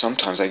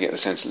sometimes I get the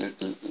sense that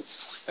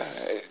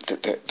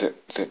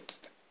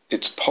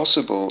it's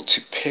possible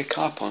to pick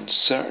up on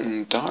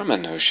certain Dharma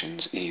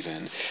notions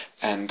even,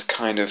 and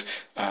kind of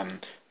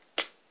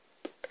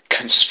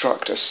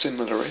construct a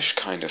similar-ish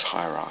kind of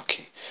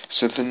hierarchy.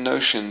 So the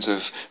notions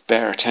of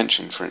bare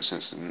attention, for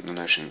instance, the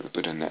notion that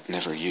the Buddha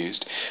never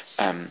used,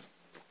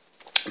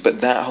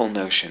 but that whole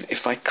notion,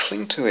 if I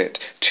cling to it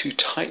too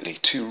tightly,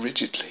 too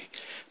rigidly,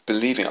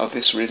 believing, oh,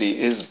 this really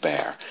is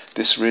bare,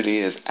 this really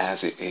is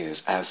as it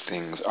is, as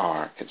things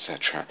are,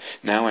 etc.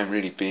 Now I'm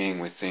really being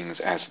with things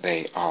as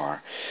they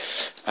are.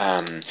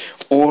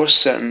 Or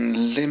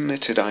certain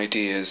limited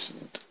ideas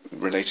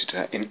related to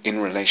that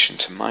in relation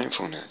to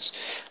mindfulness.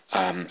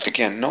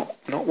 Again, not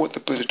what the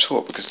Buddha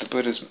taught, because the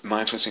Buddha's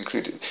mindfulness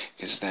included,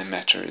 is there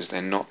metta, is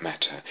there not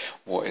metta,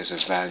 what is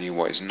of value,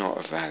 what is not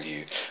of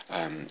value,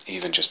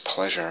 even just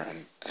pleasure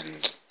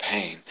and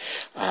pain,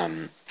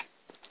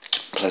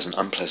 pleasant,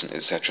 unpleasant,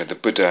 etc. The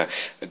Buddha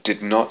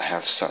did not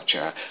have such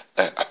a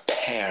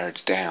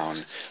pared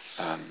down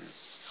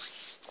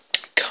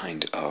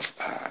kind of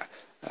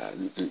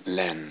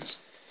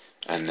lens,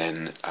 and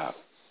then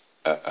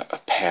a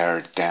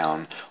pared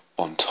down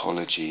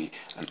ontology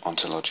and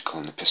ontological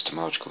and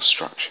epistemological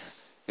structure.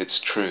 It's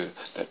true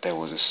that there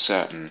was a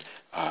certain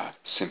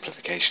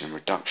simplification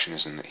and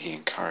reductionism that he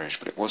encouraged,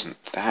 but it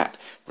wasn't that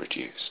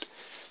reduced.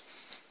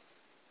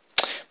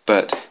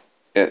 But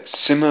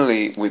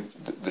similarly,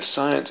 with the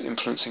science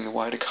influencing the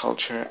wider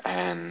culture,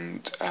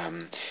 and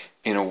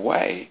in a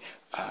way,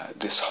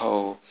 this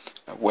whole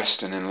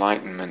Western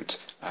Enlightenment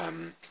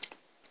and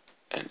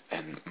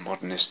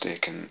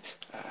modernistic and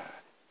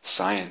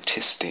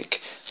scientistic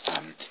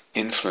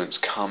influence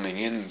coming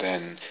in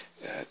then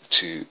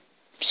to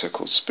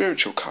so-called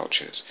spiritual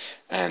cultures,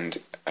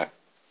 and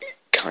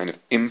kind of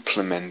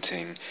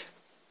implementing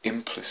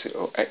implicit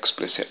or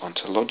explicit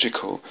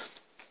ontological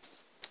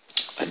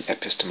and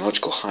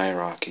epistemological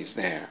hierarchies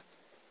there,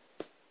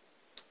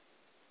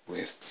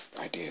 with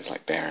ideas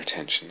like bare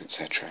attention,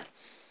 etc.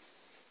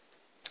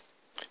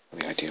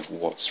 The idea of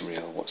what's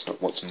real, what's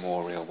not, what's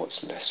more real,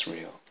 what's less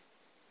real.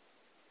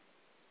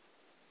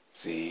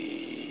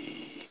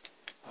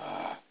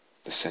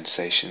 The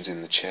sensations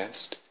in the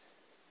chest,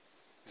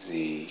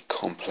 the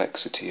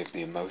complexity of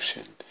the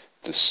emotion,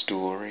 the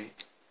story,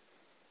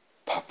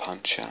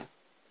 papancha.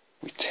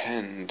 We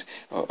tend,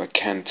 or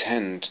can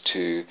tend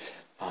to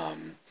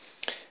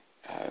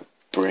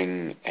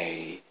bring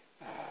a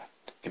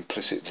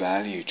implicit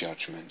value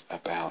judgment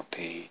about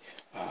the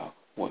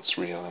what's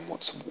real and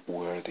what's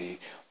worthy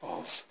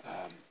of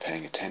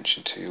paying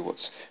attention to,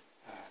 what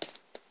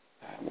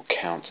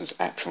counts as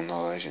actual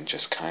knowledge, and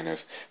just kind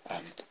of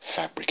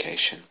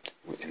fabrication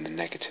in the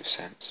negative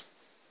sense.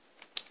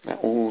 Now,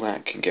 all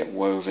that can get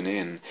woven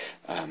in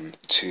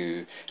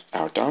to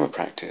our Dharma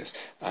practice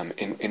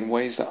in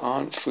ways that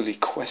aren't fully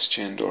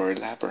questioned or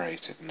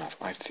elaborated enough,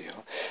 I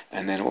feel,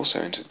 and then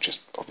also into just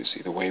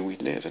obviously the way we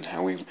live and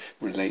how we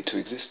relate to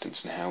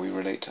existence and how we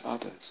relate to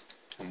others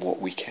and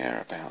what we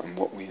care about and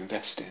what we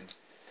invest in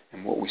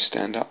and what we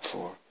stand up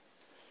for.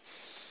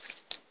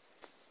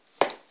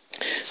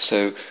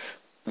 So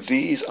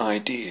these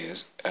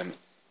ideas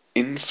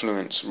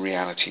influence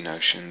reality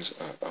notions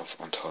of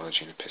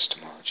ontology and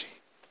epistemology.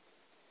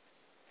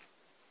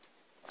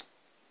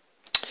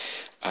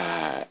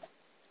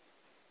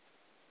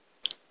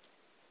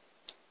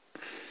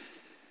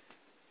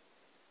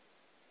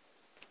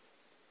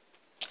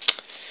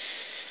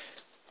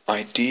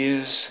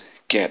 Ideas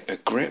get a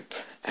grip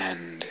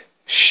and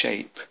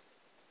shape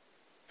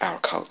our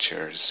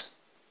cultures.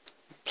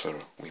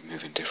 Plural, we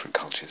move in different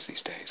cultures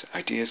these days.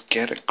 Ideas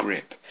get a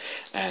grip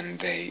and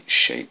they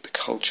shape the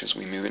cultures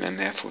we move in, and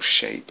therefore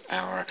shape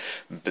our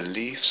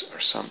beliefs, our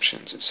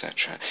assumptions,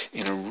 etc.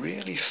 in a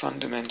really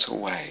fundamental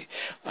way,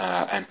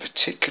 and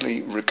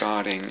particularly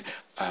regarding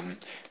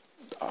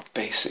our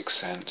basic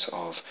sense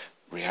of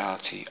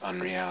reality,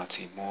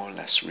 unreality, more or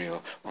less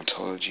real,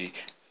 ontology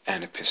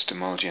and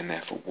epistemology, and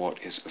therefore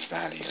what is of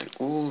value, and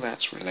all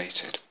that's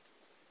related.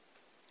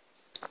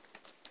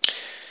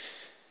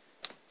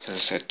 As I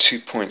said,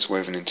 2 points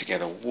woven in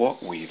together: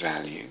 what we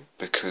value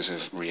because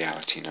of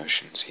reality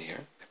notions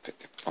here,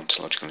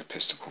 ontological and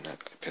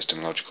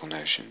epistemological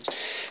notions,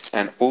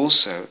 and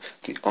also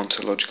the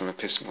ontological and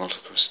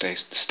epistemological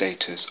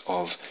status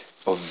of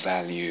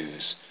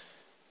values,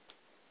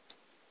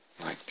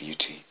 like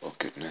beauty or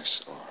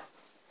goodness or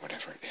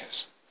whatever it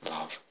is,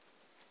 love.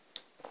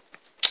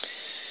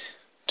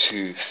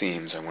 2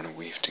 themes I want to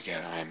weave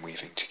together, I am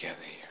weaving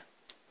together here.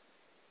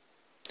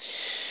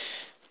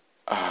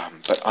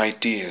 But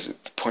ideas,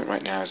 the point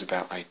right now is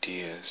about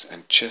ideas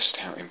and just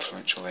how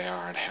influential they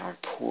are and how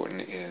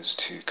important it is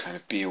to kind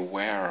of be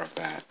aware of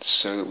that,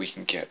 so that we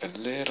can get a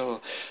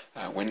little,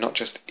 we're not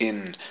just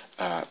in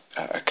a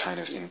kind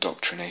of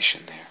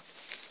indoctrination there.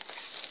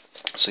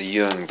 So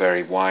Jung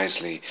very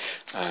wisely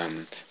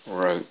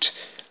wrote,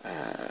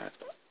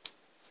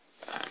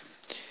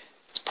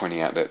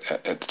 pointing out that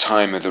at the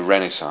time of the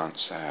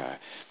Renaissance,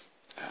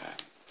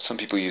 some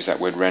people use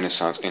that word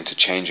Renaissance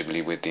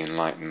interchangeably with the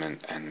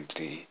Enlightenment and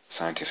the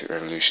Scientific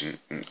Revolution,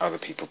 and other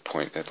people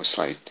point there were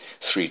slightly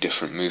 3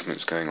 different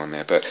movements going on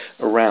there, but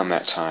around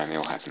that time, they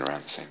all happened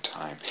around the same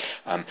time.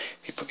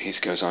 He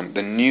goes on,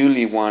 the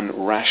newly won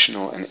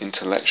rational and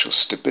intellectual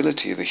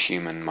stability of the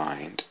human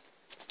mind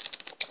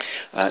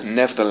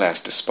Nevertheless,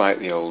 despite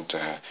the old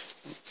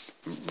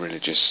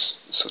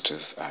religious sort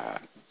of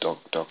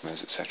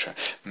dogmas, etc.,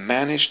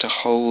 managed to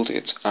hold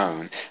its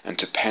own and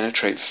to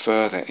penetrate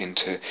further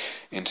into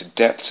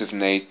depths of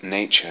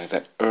nature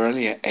that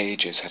earlier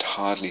ages had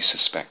hardly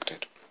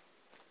suspected.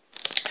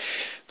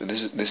 But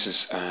this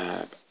is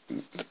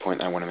the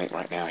point I want to make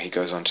right now. He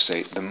goes on to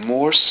say, the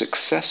more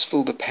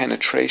successful the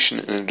penetration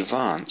and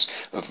advance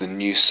of the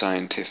new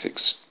scientific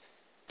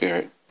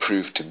spirit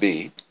proved to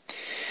be,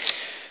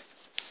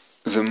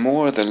 the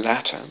more the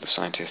latter, the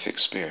scientific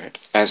spirit,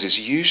 as is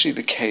usually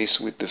the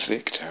case with the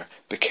victor,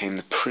 became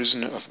the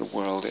prisoner of the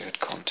world it had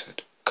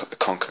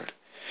conquered.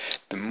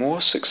 The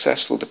more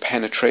successful the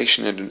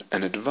penetration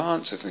and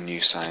advance of the new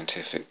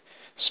scientific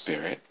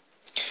spirit,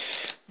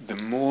 the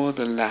more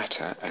the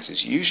latter, as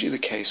is usually the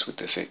case with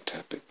the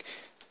victor,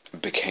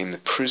 became the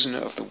prisoner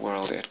of the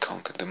world it had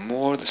conquered. The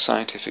more the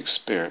scientific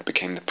spirit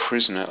became the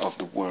prisoner of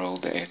the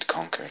world that it had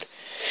conquered.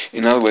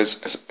 In other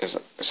words, as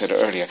I said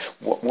earlier,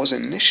 what was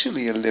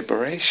initially a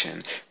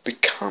liberation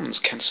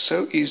can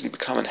so easily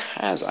become, and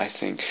has, I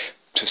think,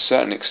 to a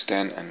certain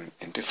extent and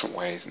in different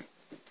ways, and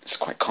it's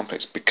quite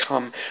complex,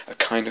 become a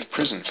kind of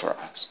prison for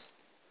us.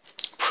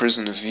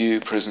 Prison of view,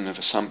 prison of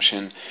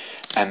assumption,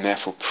 and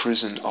therefore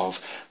prison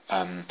of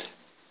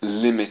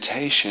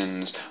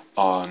limitations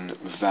on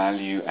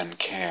value and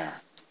care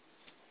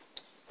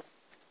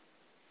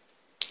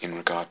in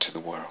regard to the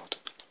world.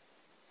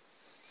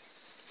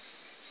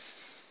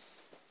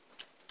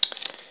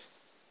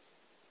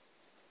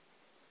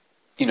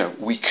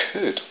 We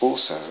could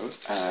also,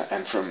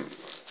 and from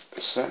a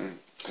certain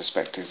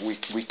perspective, we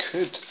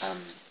could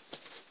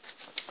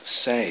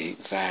say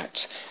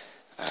that,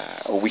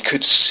 or we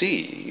could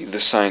see the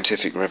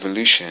scientific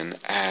revolution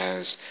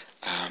as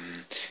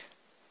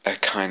a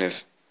kind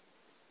of,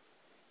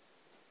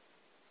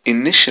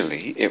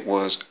 initially it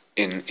was,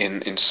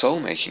 in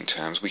soul-making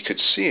terms, we could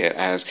see it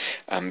as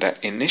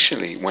that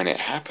initially when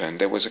it happened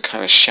there was a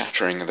kind of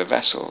shattering of the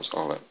vessels,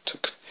 although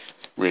it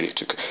really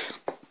took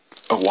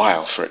a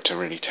while for it to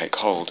really take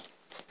hold.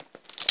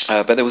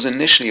 But there was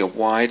initially a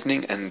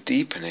widening and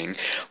deepening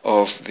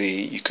of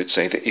you could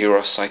say, the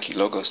eros, psyche,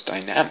 logos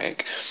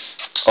dynamic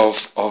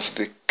of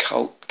the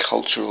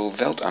cultural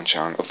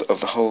Weltanschauung, of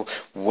the whole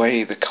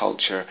way the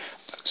culture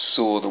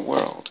saw the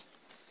world.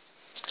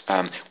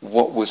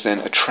 What was then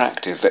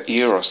attractive, the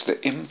eros,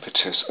 the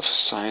impetus of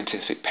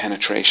scientific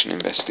penetration,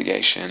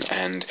 investigation,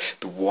 and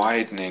the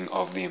widening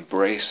of the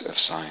embrace of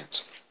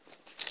science,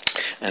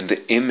 and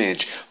the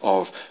image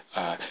of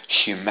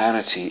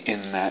humanity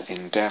in that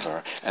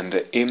endeavor, and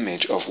the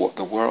image of what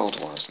the world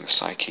was, and the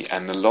psyche,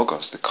 and the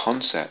logos, the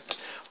concept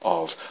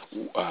of,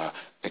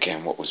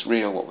 again, what was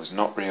real, what was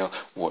not real,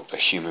 what a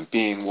human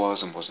being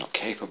was and was not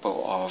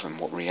capable of, and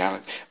what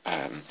reality,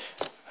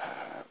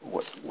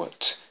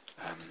 what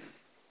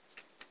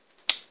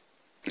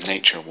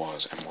nature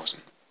was and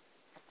wasn't.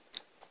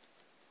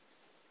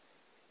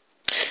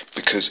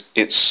 Because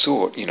it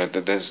sought,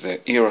 there's the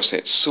eros,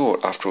 it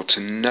sought, after all, to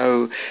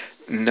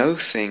know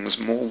things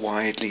more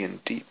widely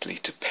and deeply,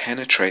 to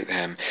penetrate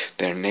them,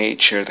 their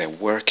nature, their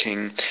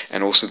working,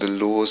 and also the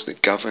laws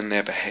that govern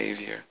their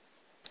behavior.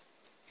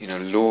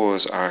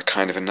 Laws are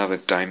kind of another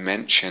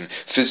dimension,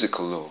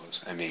 physical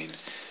laws,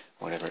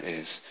 whatever it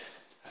is,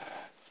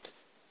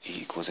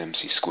 E equals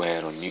mc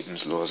squared, or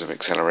Newton's laws of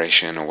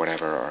acceleration, or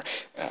whatever, or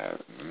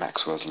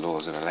Maxwell's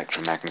laws of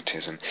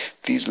electromagnetism.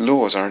 These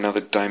laws are another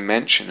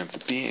dimension of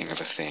the being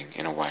of a thing,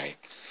 in a way.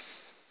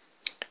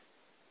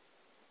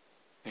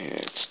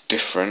 It's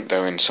different,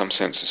 though in some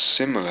sense it's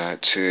similar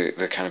to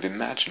the kind of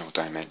imaginal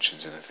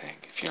dimensions of a thing.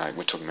 If you like,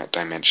 we're talking about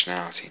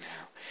dimensionality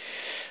now.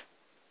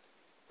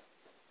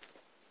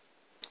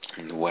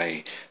 In the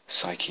way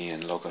psyche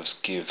and logos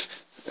give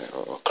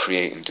or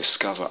create and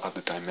discover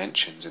other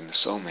dimensions in the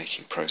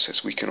soul-making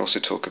process, we can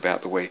also talk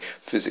about the way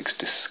physics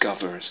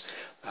discovers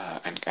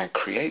and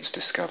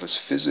discovers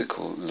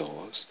physical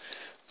laws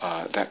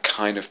that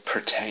kind of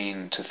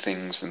pertain to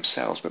things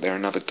themselves, but they're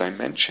another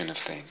dimension of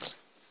things.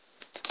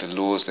 The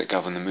laws that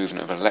govern the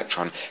movement of an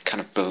electron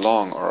kind of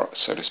belong, or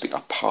so to speak,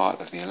 are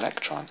part of the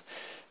electron,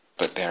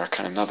 but they're a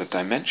kind of another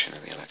dimension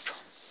of the electron.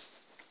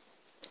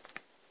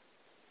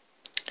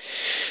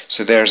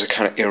 So there's a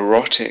kind of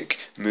erotic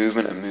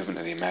movement, a movement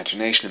of the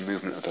imagination, a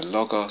movement of the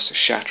logos, a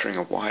shattering,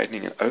 a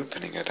widening, an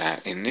opening of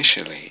that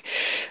initially.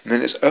 And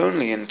then it's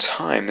only in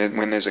time that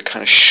when there's a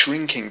kind of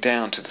shrinking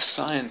down to the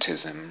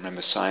scientism.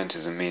 Remember,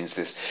 scientism means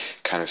this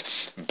kind of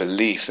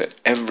belief that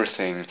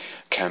everything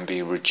can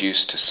be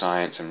reduced to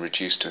science and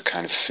reduced to a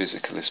kind of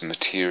physicalist,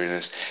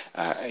 materialist,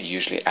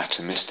 usually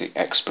atomistic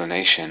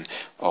explanation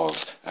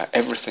of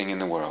everything in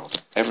the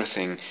world,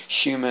 everything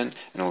human,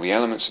 and all the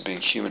elements of being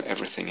human,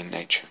 everything in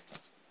nature.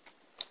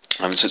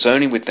 So it's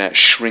only with that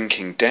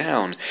shrinking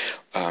down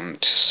to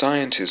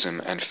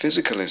scientism and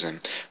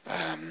physicalism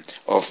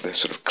of the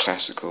sort of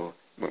classical,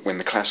 when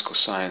the classical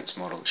science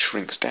model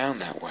shrinks down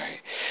that way,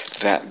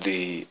 that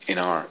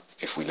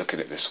if we look at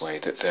it this way,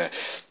 that the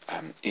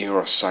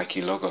eros,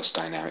 psyche, logos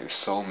dynamic, the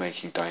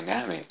soul-making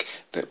dynamic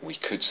that we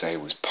could say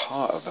was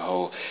part of the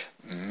whole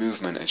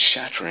movement and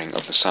shattering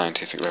of the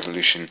scientific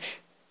revolution,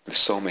 the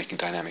soul-making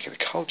dynamic of the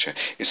culture,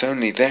 it's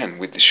only then,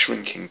 with the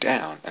shrinking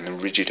down and the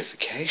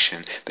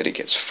rigidification, that it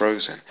gets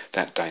frozen,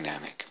 that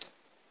dynamic.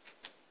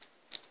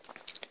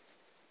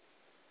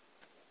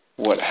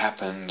 What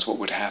happens, what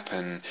would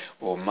happen,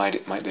 or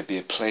might there be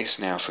a place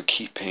now for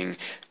keeping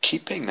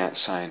that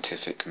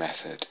scientific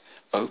method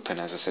open,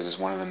 as I said, as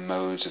one of the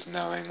modes of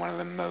knowing, one of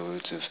the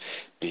modes of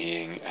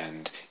being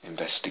and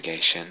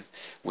investigation,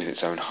 with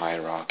its own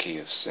hierarchy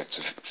of sets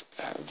of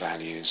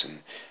values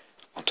and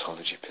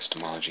ontology,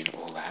 epistemology, and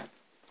all that.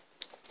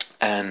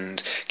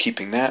 And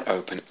keeping that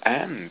open,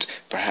 and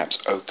perhaps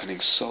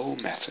opening soul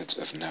methods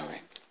of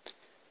knowing.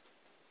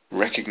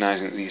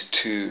 Recognizing that these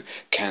two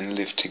can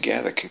live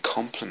together, can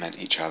complement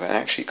each other, and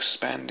actually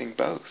expanding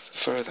both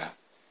further.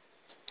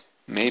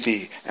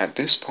 Maybe at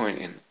this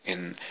point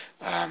in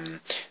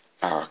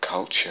our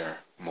culture,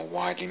 more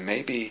widely,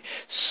 maybe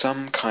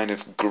some kind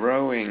of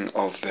growing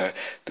of the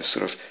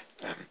sort of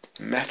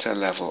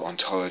meta-level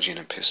ontology and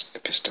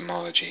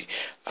epistemology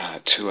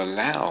to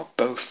allow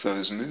both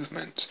those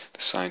movements,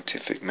 the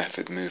scientific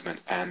method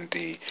movement and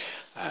the,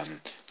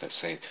 let's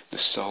say, the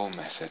soul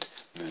method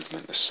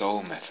movement, the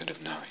soul method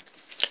of knowing,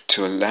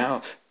 to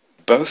allow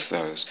both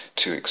those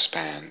to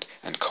expand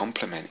and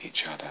complement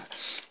each other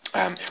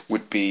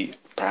would be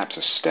perhaps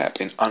a step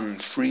in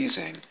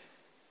unfreezing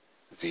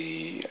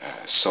the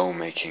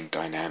soul-making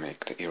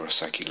dynamic, the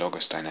eros-psyche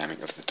logos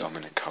dynamic of the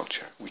dominant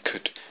culture. We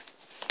could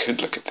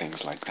look at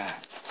things like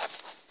that.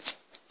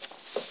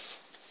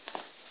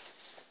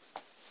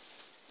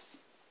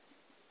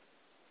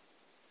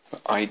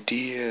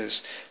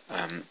 Ideas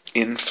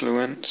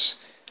influence,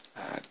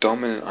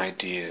 dominant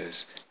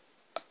ideas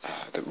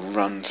that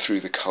run through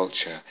the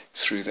culture,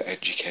 through the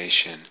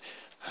education,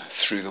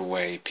 through the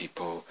way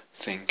people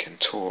think and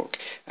talk.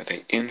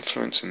 They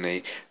influence and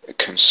they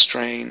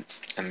constrain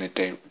and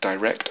they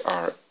direct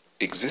our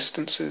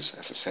existences,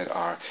 as I said,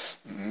 our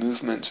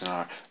movements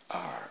and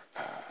our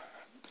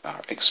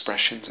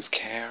expressions of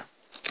care.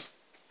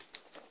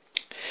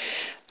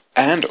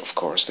 And, of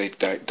course, they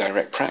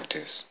direct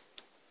practice.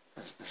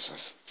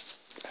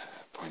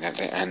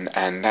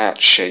 And that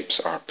shapes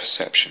our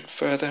perception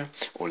further,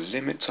 or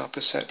limits our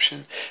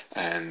perception,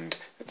 and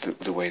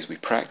the ways we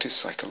practice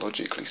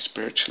psychologically,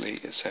 spiritually,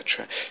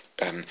 etc.,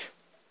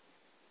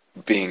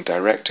 being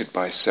directed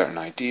by certain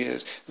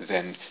ideas,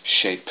 then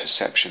shape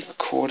perception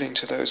according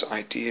to those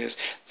ideas,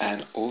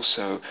 and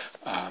also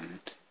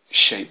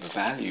shape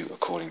value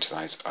according to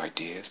those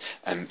ideas,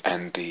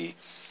 and the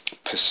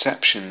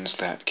perceptions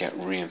that get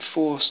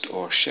reinforced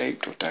or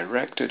shaped or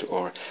directed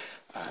or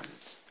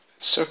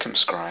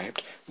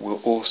circumscribed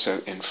will also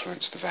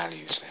influence the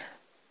values there.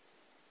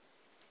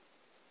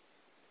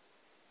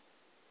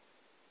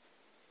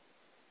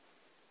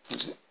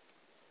 It's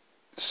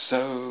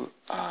so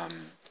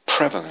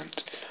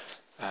prevalent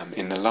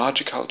in the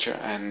larger culture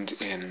and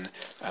in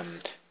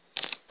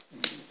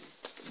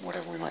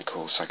whatever we might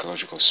call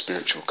psychological,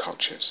 spiritual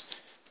cultures,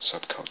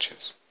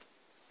 subcultures.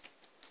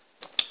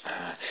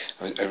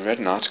 I read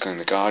an article in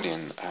The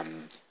Guardian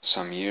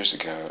some years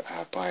ago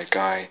by a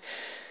guy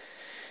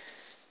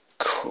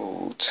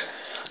called,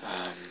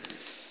 I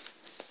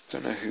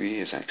don't know who he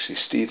is actually,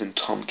 Stephen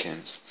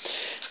Tompkins,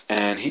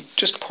 and he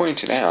just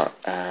pointed out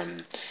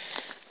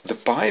the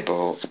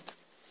Bible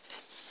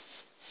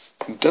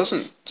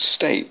doesn't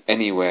state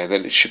anywhere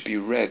that it should be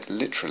read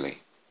literally.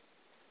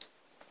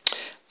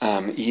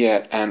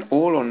 Yet an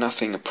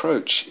all-or-nothing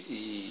approach,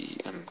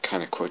 I'm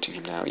kind of quoting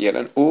him now, yet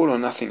an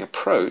all-or-nothing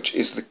approach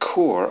is the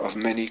core of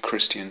many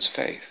Christians'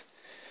 faith.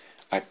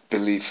 I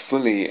believe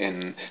fully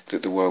in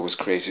that the world was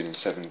created in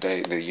 7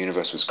 days, the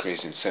universe was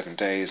created in 7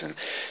 days, and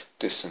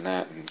this and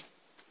that, and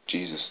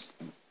Jesus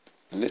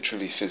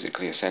literally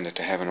physically ascended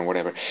to heaven or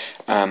whatever.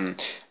 And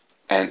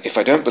if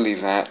I don't believe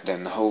that,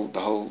 then the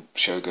whole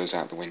show goes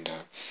out the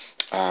window.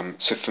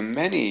 So for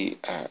many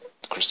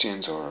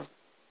Christians or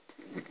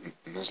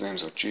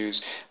Muslims or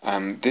Jews,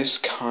 this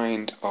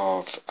kind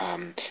of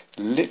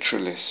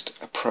literalist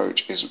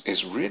approach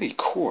is really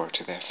core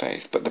to their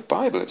faith. But the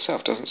Bible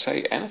itself doesn't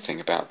say anything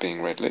about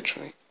being read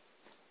literally.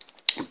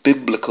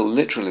 Biblical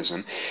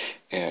literalism,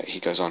 he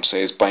goes on to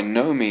say, is by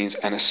no means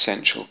an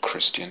essential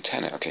Christian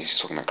tenet. Okay, he's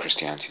talking about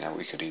Christianity now.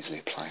 We could easily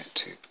apply it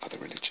to other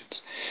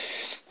religions.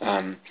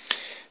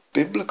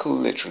 Biblical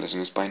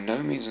literalism is by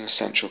no means an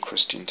essential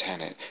Christian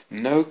tenet.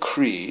 No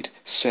creed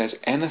says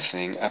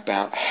anything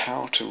about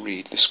how to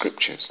read the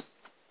Scriptures.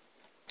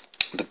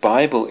 The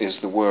Bible is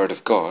the Word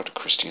of God,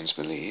 Christians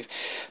believe,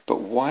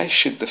 but why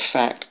should the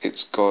fact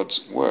it's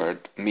God's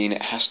Word mean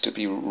it has to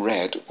be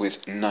read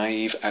with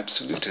naive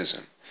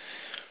absolutism?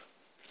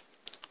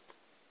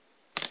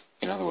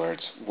 In other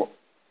words,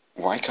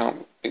 why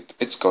can't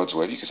it's God's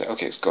Word? You can say,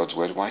 okay, it's God's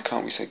Word. Why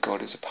can't we say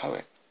God is a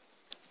poet?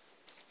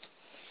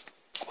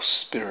 Or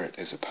Spirit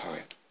is a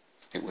poet.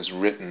 It was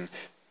written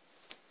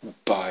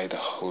by the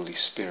Holy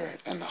Spirit,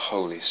 and the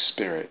Holy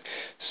Spirit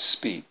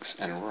speaks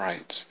and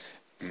writes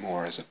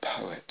more as a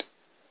poet,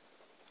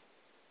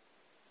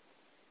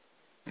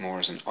 more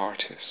as an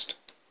artist.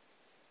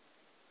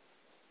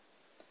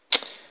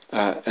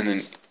 And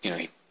then,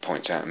 he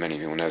points out, and many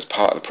people know,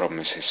 part of the problem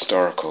is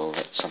historical,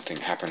 that something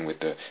happened with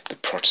the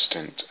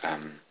Protestant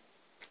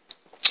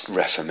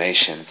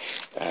Reformation.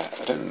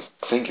 I don't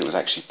think it was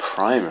actually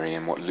primary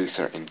in what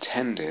Luther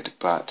intended,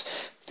 but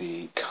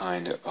the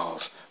kind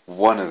of,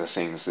 one of the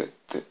things that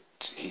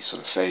he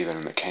sort of favoured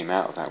and that came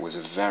out of that was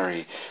a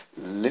very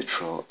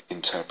literal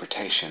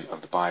interpretation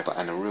of the Bible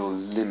and a real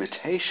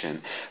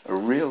limitation, a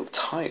real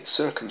tight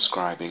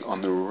circumscribing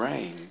on the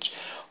range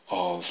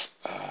of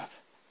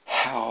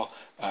how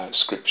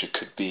Scripture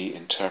could be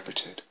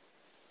interpreted.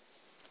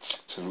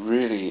 So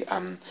really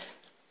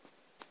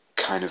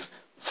kind of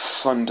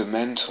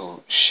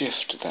fundamental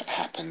shift that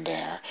happened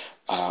there,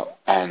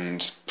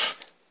 and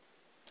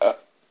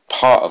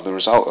part of the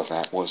result of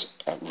that was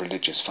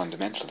religious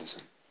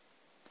fundamentalism.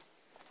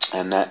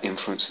 And that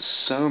influences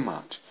so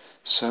much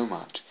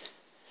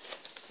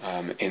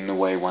in the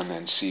way one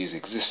then sees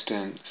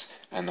existence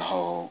and the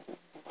whole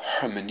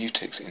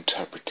hermeneutics,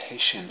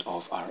 interpretation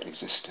of our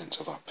existence,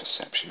 of our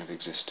perception of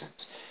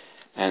existence.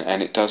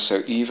 And it does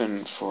so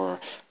even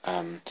for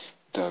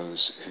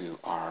those who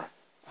are,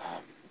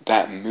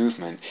 that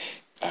movement,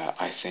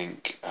 I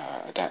think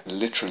that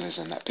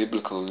literalism, that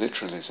biblical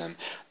literalism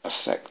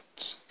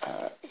affects,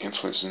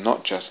 influences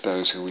not just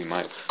those who we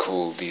might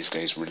call these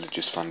days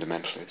religious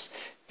fundamentalists.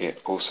 It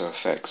also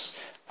affects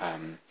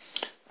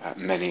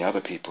many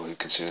other people who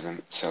consider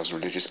themselves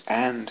religious,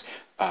 and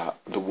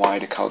the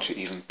wider culture,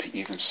 even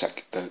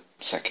the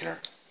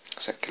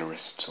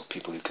secularists, or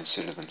people who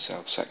consider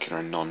themselves secular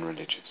and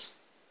non-religious.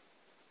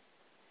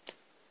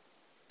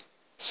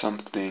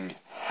 Something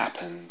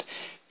happened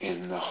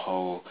in the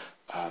whole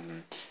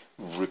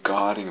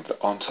regarding of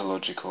the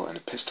ontological and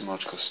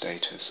epistemological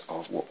status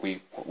of what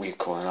we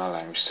call in our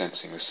language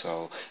sensing the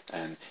soul,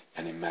 and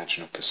an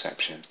imaginal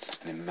perception,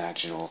 an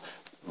imaginal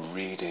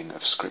reading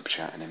of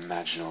Scripture, an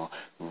imaginal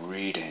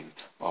reading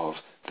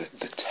of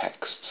the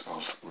texts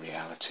of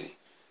reality,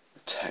 the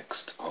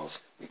text of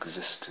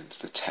existence,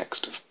 the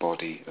text of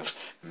body, of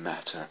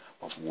matter,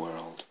 of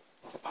world,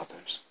 of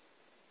others.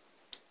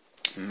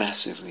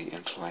 Massively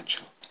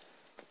influential.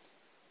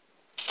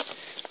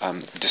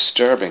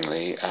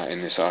 Disturbingly,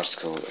 in this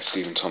article,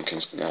 Stephen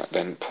Tompkins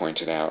then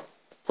pointed out,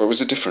 or it was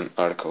a different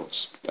article,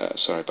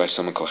 by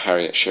someone called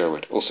Harriet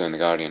Sherwood, also in The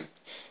Guardian,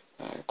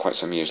 quite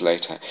some years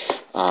later,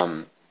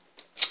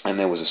 and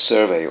there was a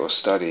survey or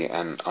study,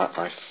 and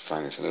I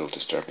find this a little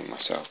disturbing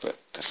myself, but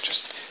that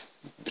just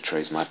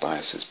betrays my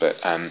biases,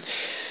 but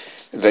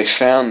they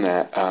found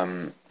that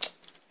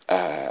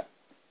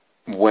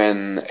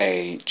when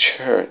a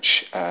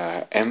church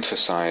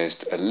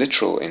emphasized a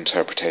literal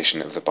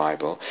interpretation of the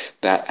Bible,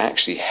 that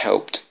actually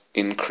helped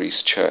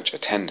increase church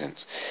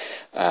attendance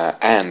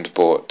and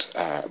brought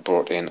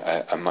in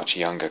a much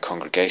younger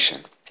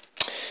congregation.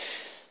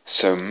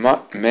 So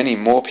many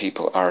more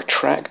people are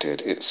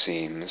attracted, it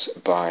seems,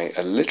 by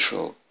a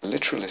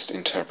literalist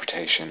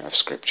interpretation of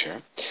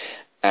Scripture,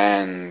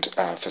 and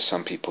for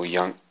some people,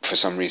 for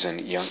some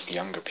reason,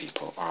 younger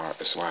people are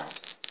as well.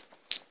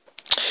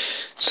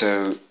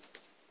 So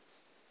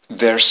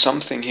there's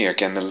something here.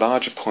 Again, the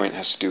larger point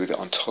has to do with the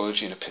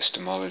ontology and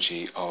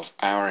epistemology of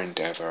our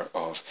endeavour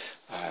of,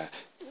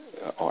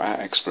 or our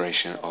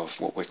exploration of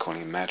what we're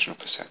calling imaginal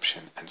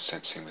perception and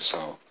sensing the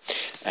soul.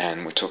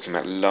 And we're talking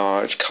about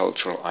large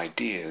cultural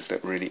ideas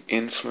that really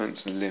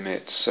influence,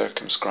 limit,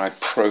 circumscribe,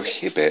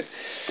 prohibit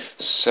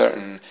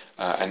certain,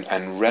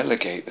 and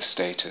relegate the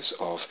status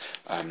of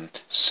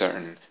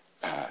certain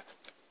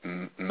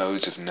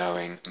modes of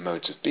knowing,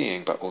 modes of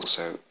being, but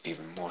also,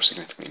 even more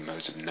significantly,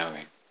 modes of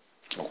knowing,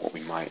 or what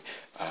we might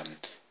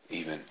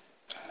even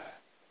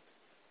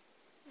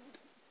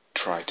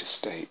try to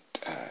state,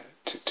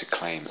 to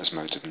claim as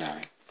modes of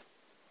knowing.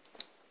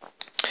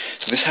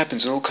 So this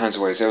happens in all kinds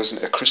of ways. There was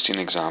a Christian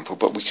example,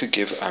 but we could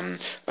give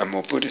a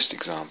more Buddhist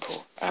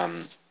example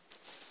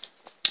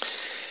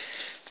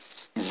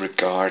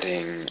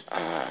regarding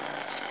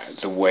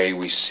the way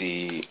we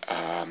see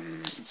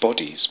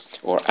bodies,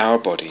 or our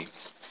body.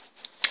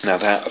 Now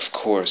that, of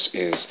course,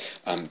 is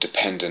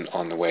dependent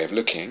on the way of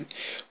looking,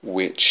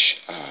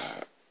 which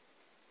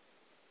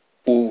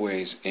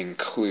always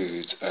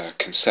includes a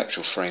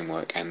conceptual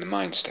framework and the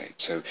mind state.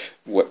 So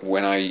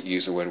when I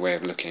use the word way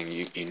of looking,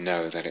 you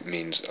know that it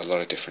means a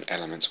lot of different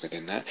elements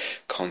within that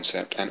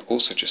concept, and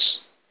also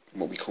just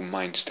what we call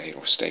mind state,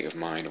 or state of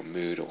mind, or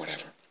mood, or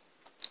whatever.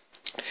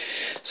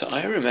 So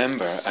I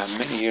remember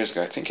many years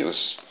ago, I think it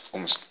was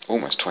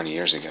almost 20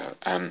 years ago,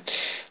 and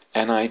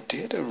I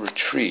did a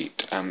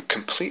retreat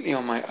completely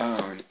on my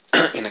own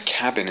in a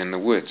cabin in the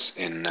woods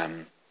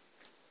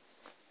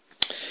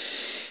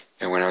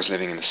when I was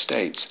living in the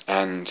States,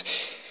 and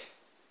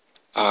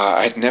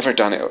I'd never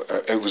done it.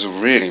 It was a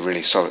really,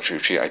 really solitary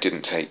retreat. I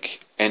didn't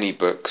take any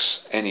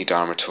books, any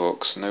Dharma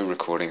talks, no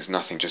recordings,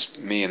 nothing, just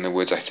me in the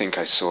woods. I think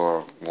I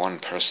saw one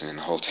person in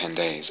the whole 10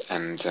 days,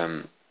 and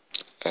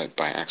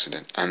by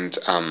accident. And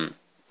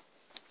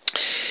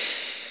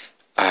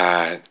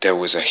there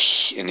was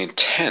an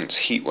intense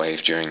heat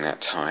wave during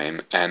that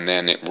time, and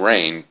then it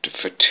rained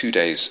for 2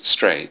 days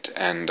straight,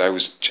 and I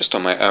was just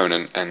on my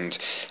own, and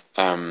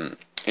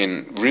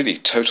in really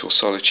total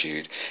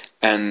solitude.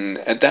 And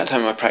at that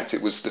time, I practiced.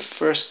 It was the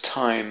first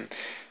time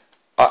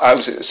I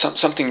was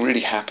something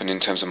really happened in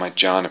terms of my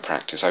jhana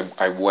practice.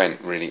 I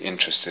went really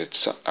interested.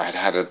 So I had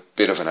had a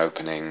bit of an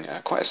opening,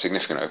 quite a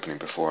significant opening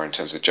before in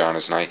terms of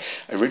jhanas, and I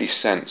really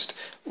sensed,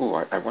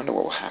 oh, I wonder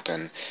what will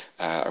happen.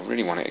 I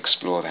really want to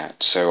explore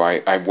that. So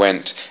I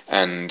went,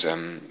 and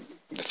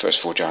the first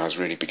 4 jhanas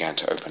really began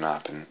to open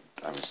up, and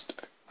I was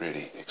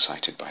really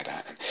excited by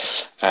that.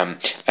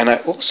 And I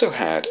also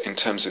had, in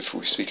terms of, if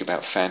we speak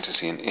about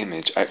fantasy and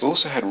image, I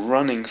also had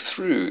running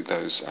through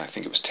those, I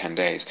think it was 10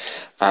 days,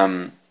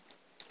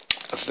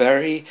 a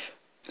very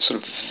sort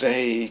of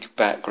vague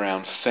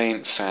background,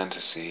 faint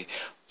fantasy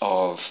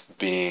of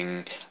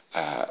being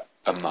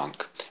a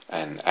monk,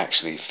 and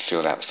actually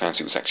filled out the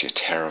fantasy. It was actually a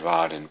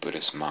Theravadan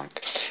Buddhist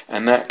monk,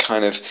 and that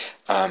kind of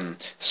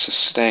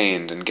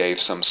sustained and gave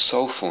some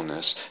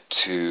soulfulness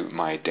to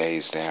my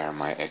days there,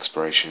 my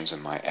explorations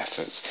and my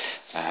efforts,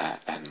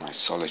 and my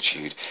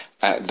solitude.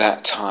 At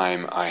that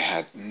time, I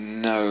had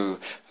no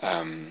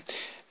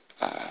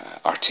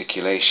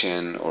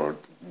articulation or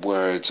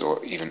words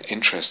or even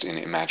interest in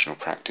imaginal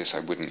practice. I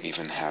wouldn't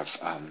even have,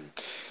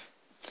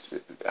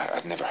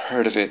 I'd never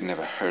heard of it,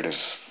 never heard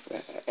of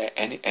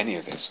any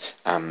of this,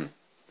 and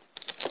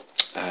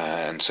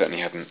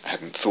certainly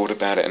hadn't thought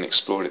about it and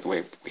explored it the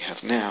way we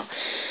have now.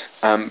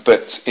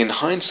 But in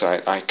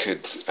hindsight, I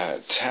could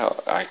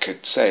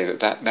say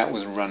that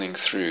was running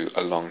through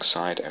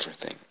alongside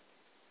everything.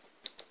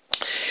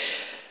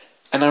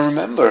 And I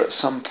remember at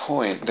some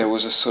point there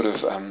was a sort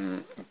of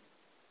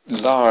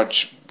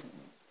large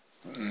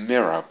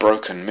mirror,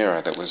 broken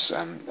mirror, that was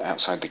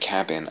outside the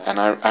cabin, and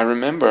I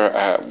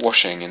remember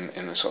washing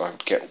in the sort of, I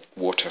would get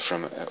water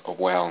from a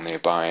well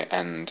nearby,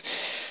 and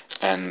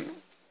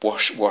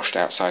washed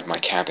outside my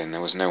cabin.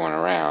 There was no one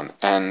around,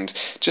 and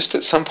just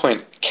at some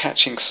point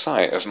catching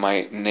sight of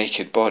my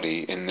naked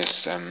body in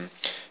this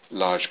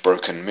large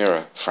broken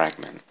mirror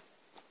fragment,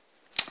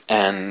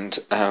 and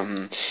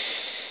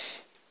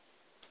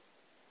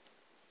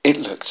it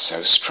looked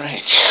so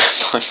strange.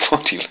 My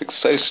body looked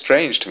so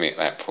strange to me at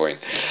that point.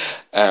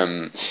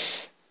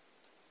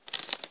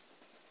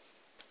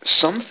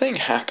 Something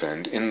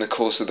happened in the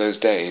course of those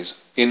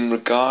days in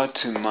regard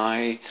to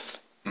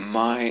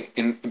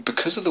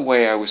because of the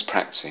way I was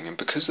practicing, and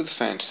because of the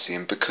fantasy,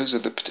 and because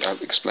of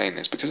I'll explain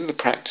this, because of the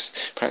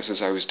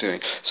practices I was doing.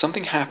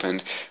 Something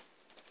happened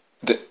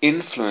that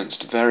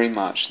influenced very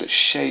much, that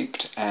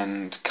shaped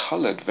and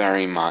coloured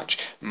very much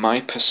my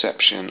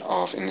perception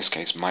of, in this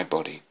case, my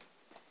body.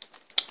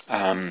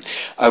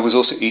 I was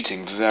also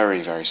eating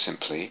very, very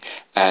simply,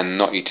 and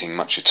not eating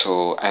much at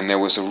all, and there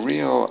was a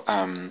real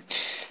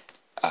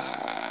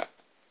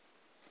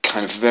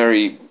kind of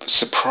very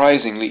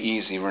surprisingly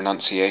easy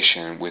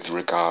renunciation with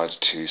regard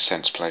to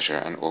sense pleasure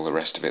and all the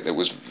rest of it, that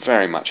was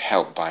very much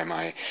helped by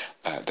my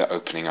the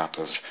opening up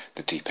of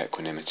the deep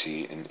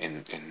equanimity in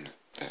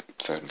the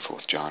 3rd and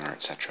 4th jhana,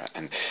 etc.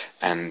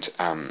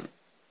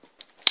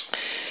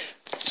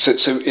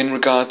 So in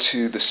regard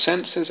to the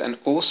senses, and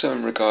also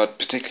in regard,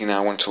 particularly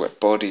now I want to talk about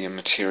body and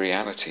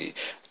materiality,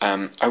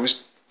 I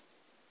was,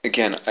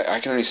 again, I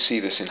can only see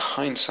this in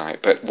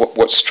hindsight, but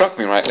what struck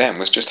me right then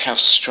was just how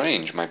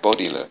strange my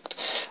body looked.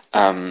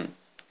 The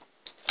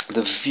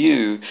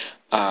view,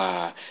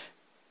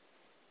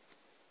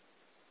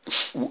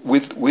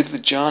 with the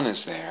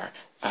jhanas there,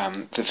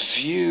 the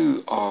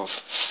view of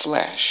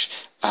flesh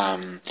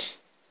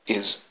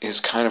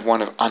is kind of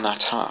one of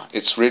anatta.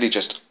 It's really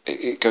just,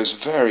 it goes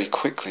very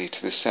quickly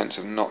to this sense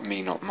of not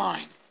me, not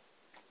mine.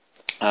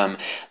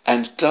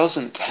 And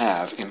doesn't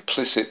have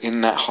implicit in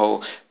that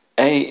whole,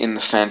 in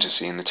the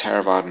fantasy, in the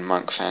Theravadan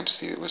monk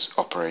fantasy that was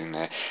operating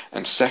there,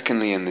 and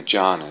secondly in the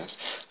jhanas,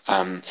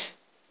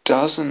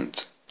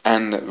 doesn't,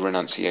 and the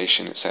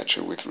renunciation,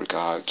 etc., with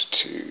regard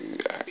to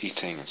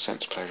eating and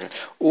sense pleasure,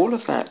 all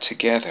of that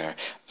together,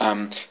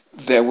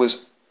 there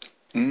was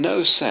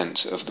no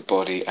sense of the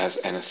body as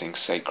anything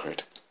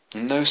sacred.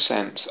 No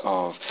sense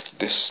of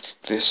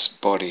this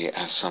body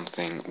as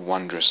something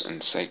wondrous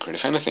and sacred.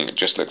 If anything, it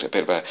just looked a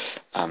bit of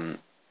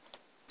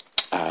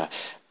a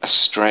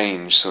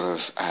strange sort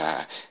of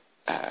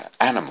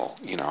animal.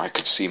 You know, I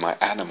could see my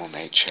animal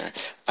nature,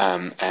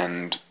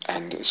 and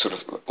sort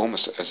of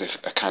almost as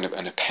if a kind of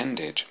an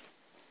appendage.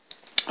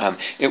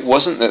 It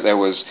wasn't that there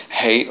was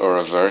hate or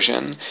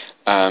aversion,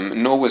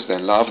 nor was there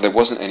love. There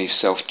wasn't any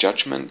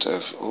self-judgment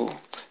of,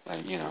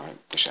 you know, I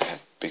wish I had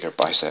bigger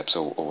biceps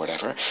or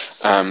whatever.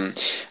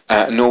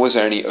 Nor was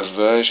there any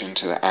aversion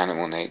to the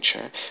animal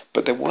nature.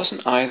 But there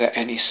wasn't either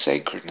any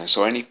sacredness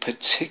or any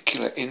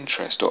particular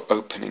interest or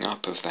opening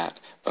up of that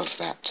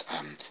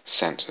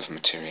sense of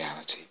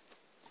materiality.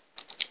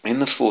 In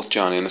the 4th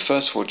jhana, in the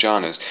first 4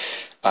 jhanas,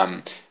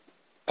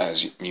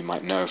 as you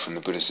might know from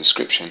the Buddha's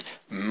description,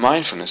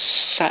 mindfulness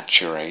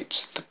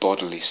saturates the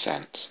bodily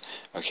sense.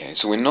 Okay,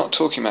 so we're not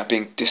talking about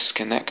being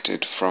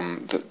disconnected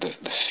from the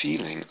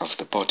feeling of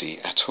the body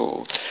at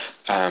all.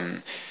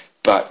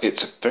 but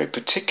it's a very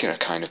particular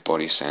kind of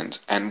body sense,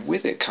 and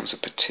with it comes a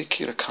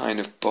particular kind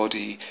of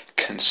body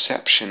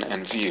conception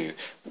and view.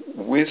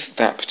 With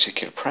that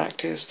particular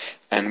practice,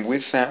 and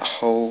with that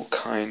whole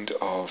kind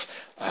of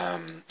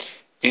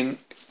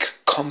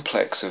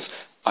complex of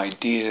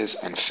ideas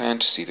and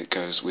fantasy that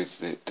goes with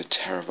the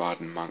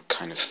Theravadan monk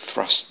kind of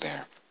thrust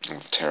there, or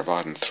the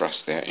Theravadan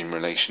thrust there in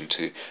relation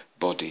to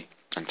body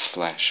and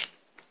flesh.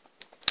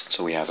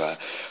 So we have a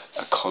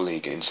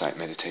colleague, insight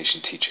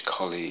meditation teacher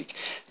colleague,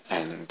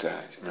 and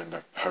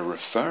remember her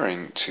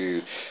referring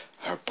to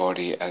her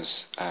body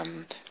as a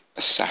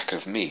sack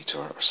of meat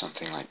or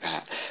something like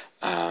that.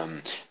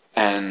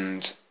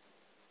 And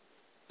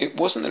it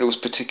wasn't that it was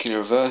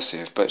particularly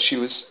aversive, but she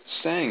was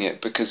saying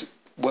it because,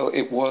 well,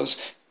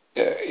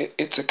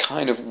 it's a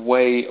kind of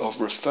way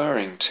of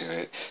referring to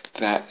it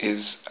that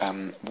is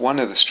one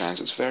of the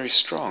strands that's very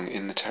strong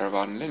in the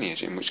Theravadan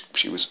lineage, in which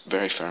she was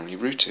very firmly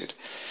rooted,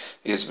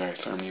 is very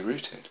firmly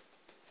rooted.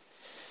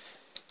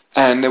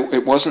 And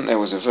it wasn't there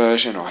was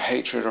aversion or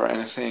hatred or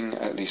anything,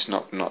 at least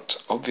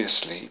not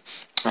obviously,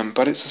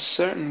 but it's a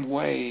certain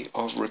way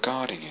of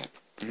regarding it,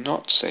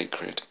 not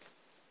sacred,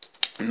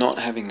 not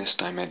having this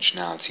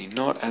dimensionality,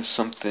 not as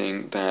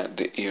something that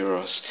the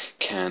eros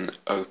can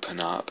open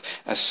up,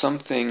 as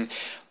something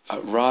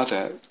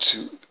rather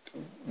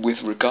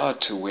with regard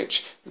to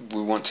which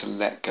we want to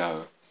let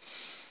go,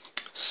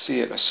 see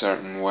it a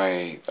certain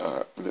way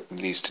that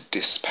leads to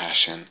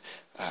dispassion,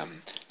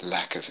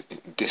 lack of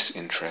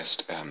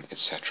disinterest,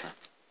 etc.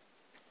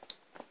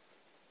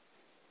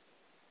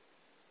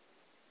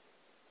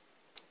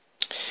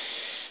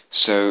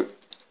 So,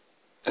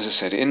 as I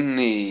said, in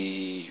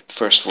the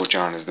first four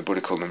jhanas, the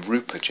Buddha called them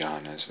rupa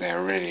jhanas. They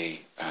are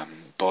really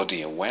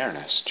body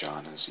awareness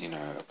jhanas.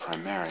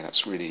 Primarily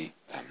that's really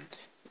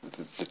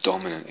the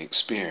dominant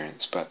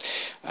experience, but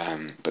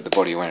the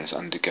body awareness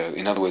undergo.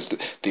 In other words,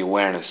 the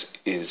awareness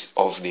is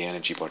of the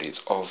energy body.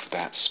 It's of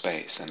that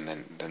space, and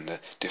then the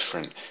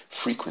different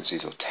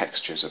frequencies or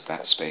textures of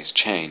that space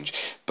change.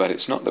 But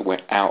it's not that we're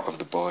out of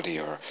the body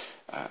or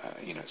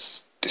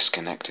it's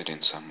disconnected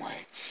in some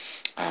way.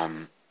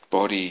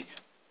 Body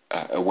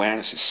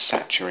awareness is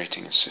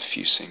saturating and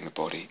suffusing the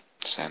body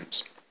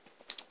sense,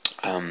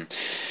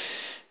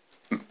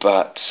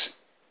 but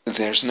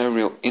there's no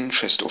real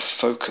interest or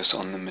focus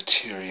on the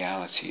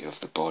materiality of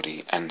the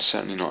body, and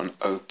certainly not an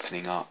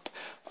opening up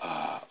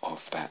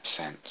of that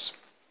sense.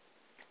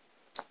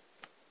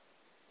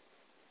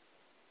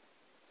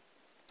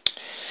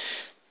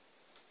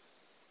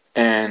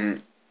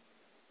 And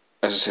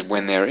as I said,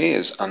 when there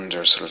is,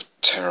 under sort of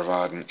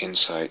Theravadan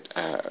insight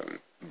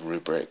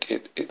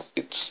rubric,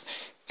 it's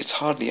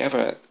hardly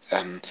ever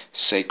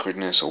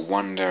sacredness or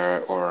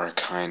wonder or a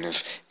kind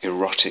of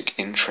erotic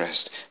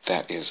interest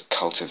that is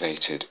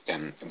cultivated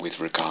with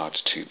regard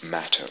to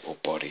matter or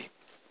body.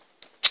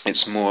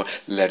 It's more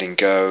letting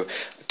go,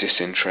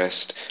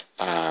 disinterest,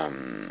 a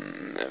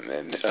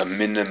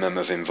minimum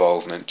of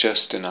involvement,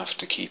 just enough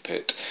to keep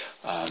it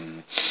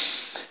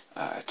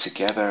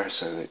together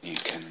so that you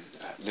can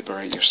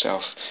liberate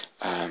yourself,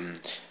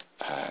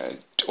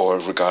 or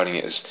regarding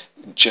it as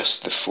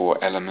just the four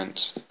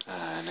elements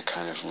in a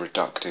kind of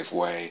reductive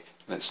way.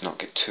 Let's not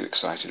get too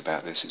excited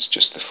about this, it's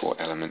just the four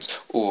elements.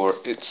 Or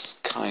it's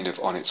kind of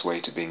on its way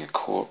to being a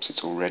corpse,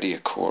 it's already a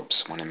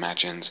corpse, one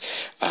imagines.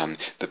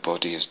 The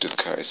body is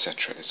dukkha,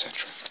 etc.,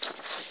 etc.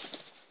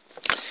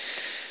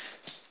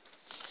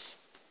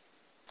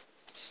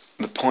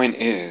 The point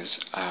is,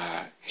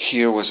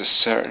 here was a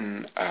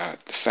certain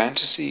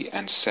fantasy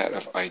and set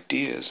of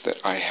ideas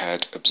that I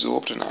had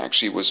absorbed, and I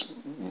actually was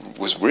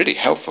really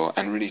helpful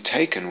and really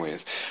taken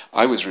with.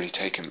 I was really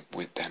taken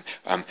with them.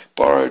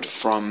 Borrowed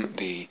from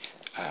the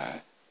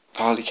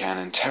Pali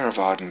Canon,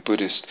 Theravadan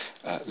Buddhist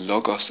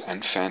logos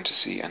and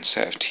fantasy and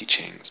set of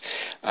teachings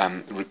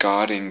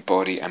regarding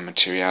body and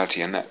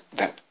materiality, and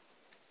that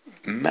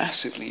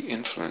massively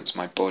influenced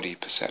my body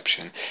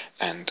perception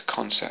and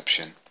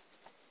conception.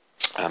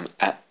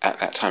 At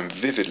that time,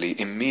 vividly,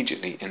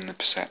 immediately in the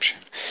perception,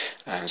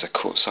 as I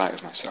caught sight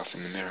of myself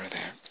in the mirror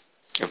there,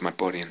 of my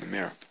body in the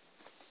mirror.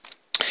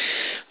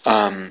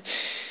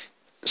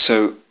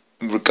 So,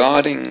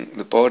 regarding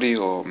the body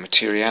or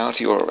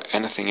materiality or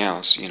anything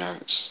else,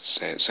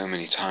 say it so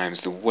many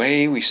times, the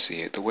way we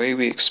see it, the way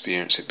we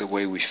experience it, the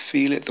way we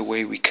feel it, the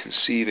way we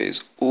conceive it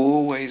is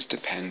always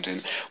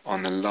dependent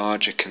on the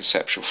larger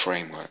conceptual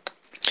framework.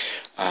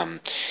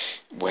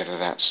 Whether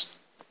that's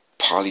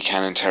Pali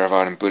Canon,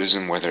 Theravadan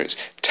Buddhism, whether it's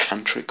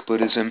Tantric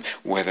Buddhism,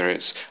 whether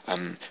it's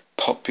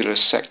popular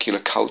secular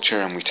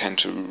culture, and we tend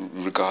to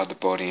regard the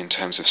body in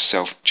terms of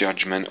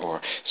self-judgment,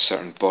 or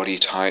certain body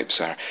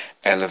types are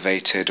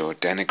elevated or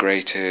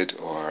denigrated,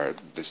 or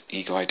this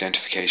ego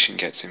identification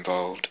gets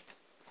involved.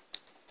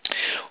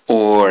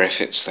 Or if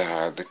it's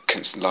the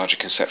larger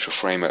conceptual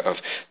framework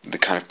of the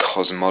kind of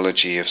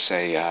cosmology of,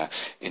 say,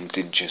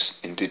 indigenous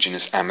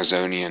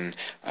Amazonian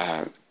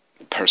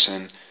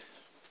person,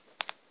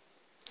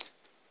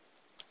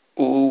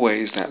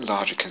 always that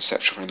larger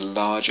conceptual frame, the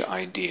larger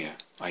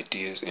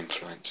idea's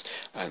influence,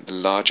 the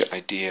larger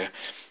idea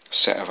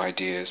set of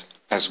ideas,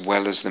 as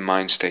well as the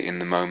mind state in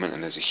the moment,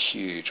 and there's a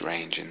huge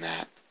range in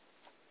that,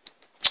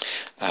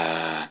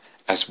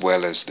 as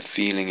well as the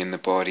feeling in the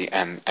body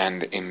and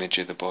the image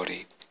of the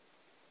body.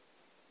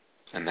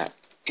 And that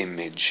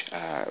image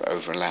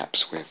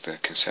overlaps with the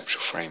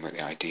conceptual framework,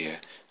 the idea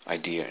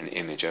and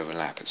image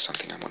overlap. It's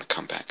something I want to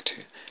come back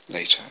to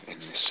later in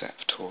this set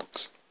of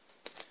talks.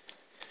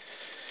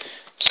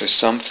 So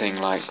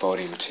something like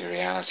body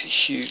materiality,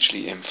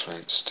 hugely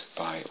influenced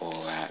by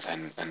all that,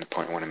 and the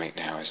point I want to make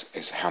now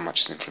is how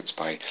much is influenced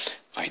by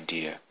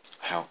idea,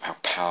 how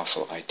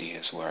powerful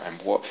ideas were,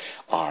 and what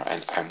are,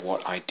 and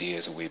what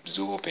ideas are we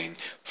absorbing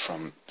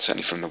from,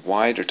 certainly from the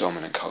wider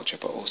dominant culture,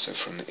 but also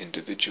from the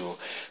individual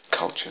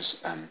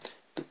cultures,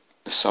 the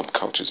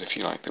subcultures, if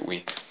you like, that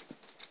we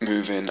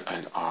move in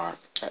and are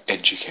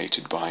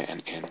educated by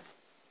and in.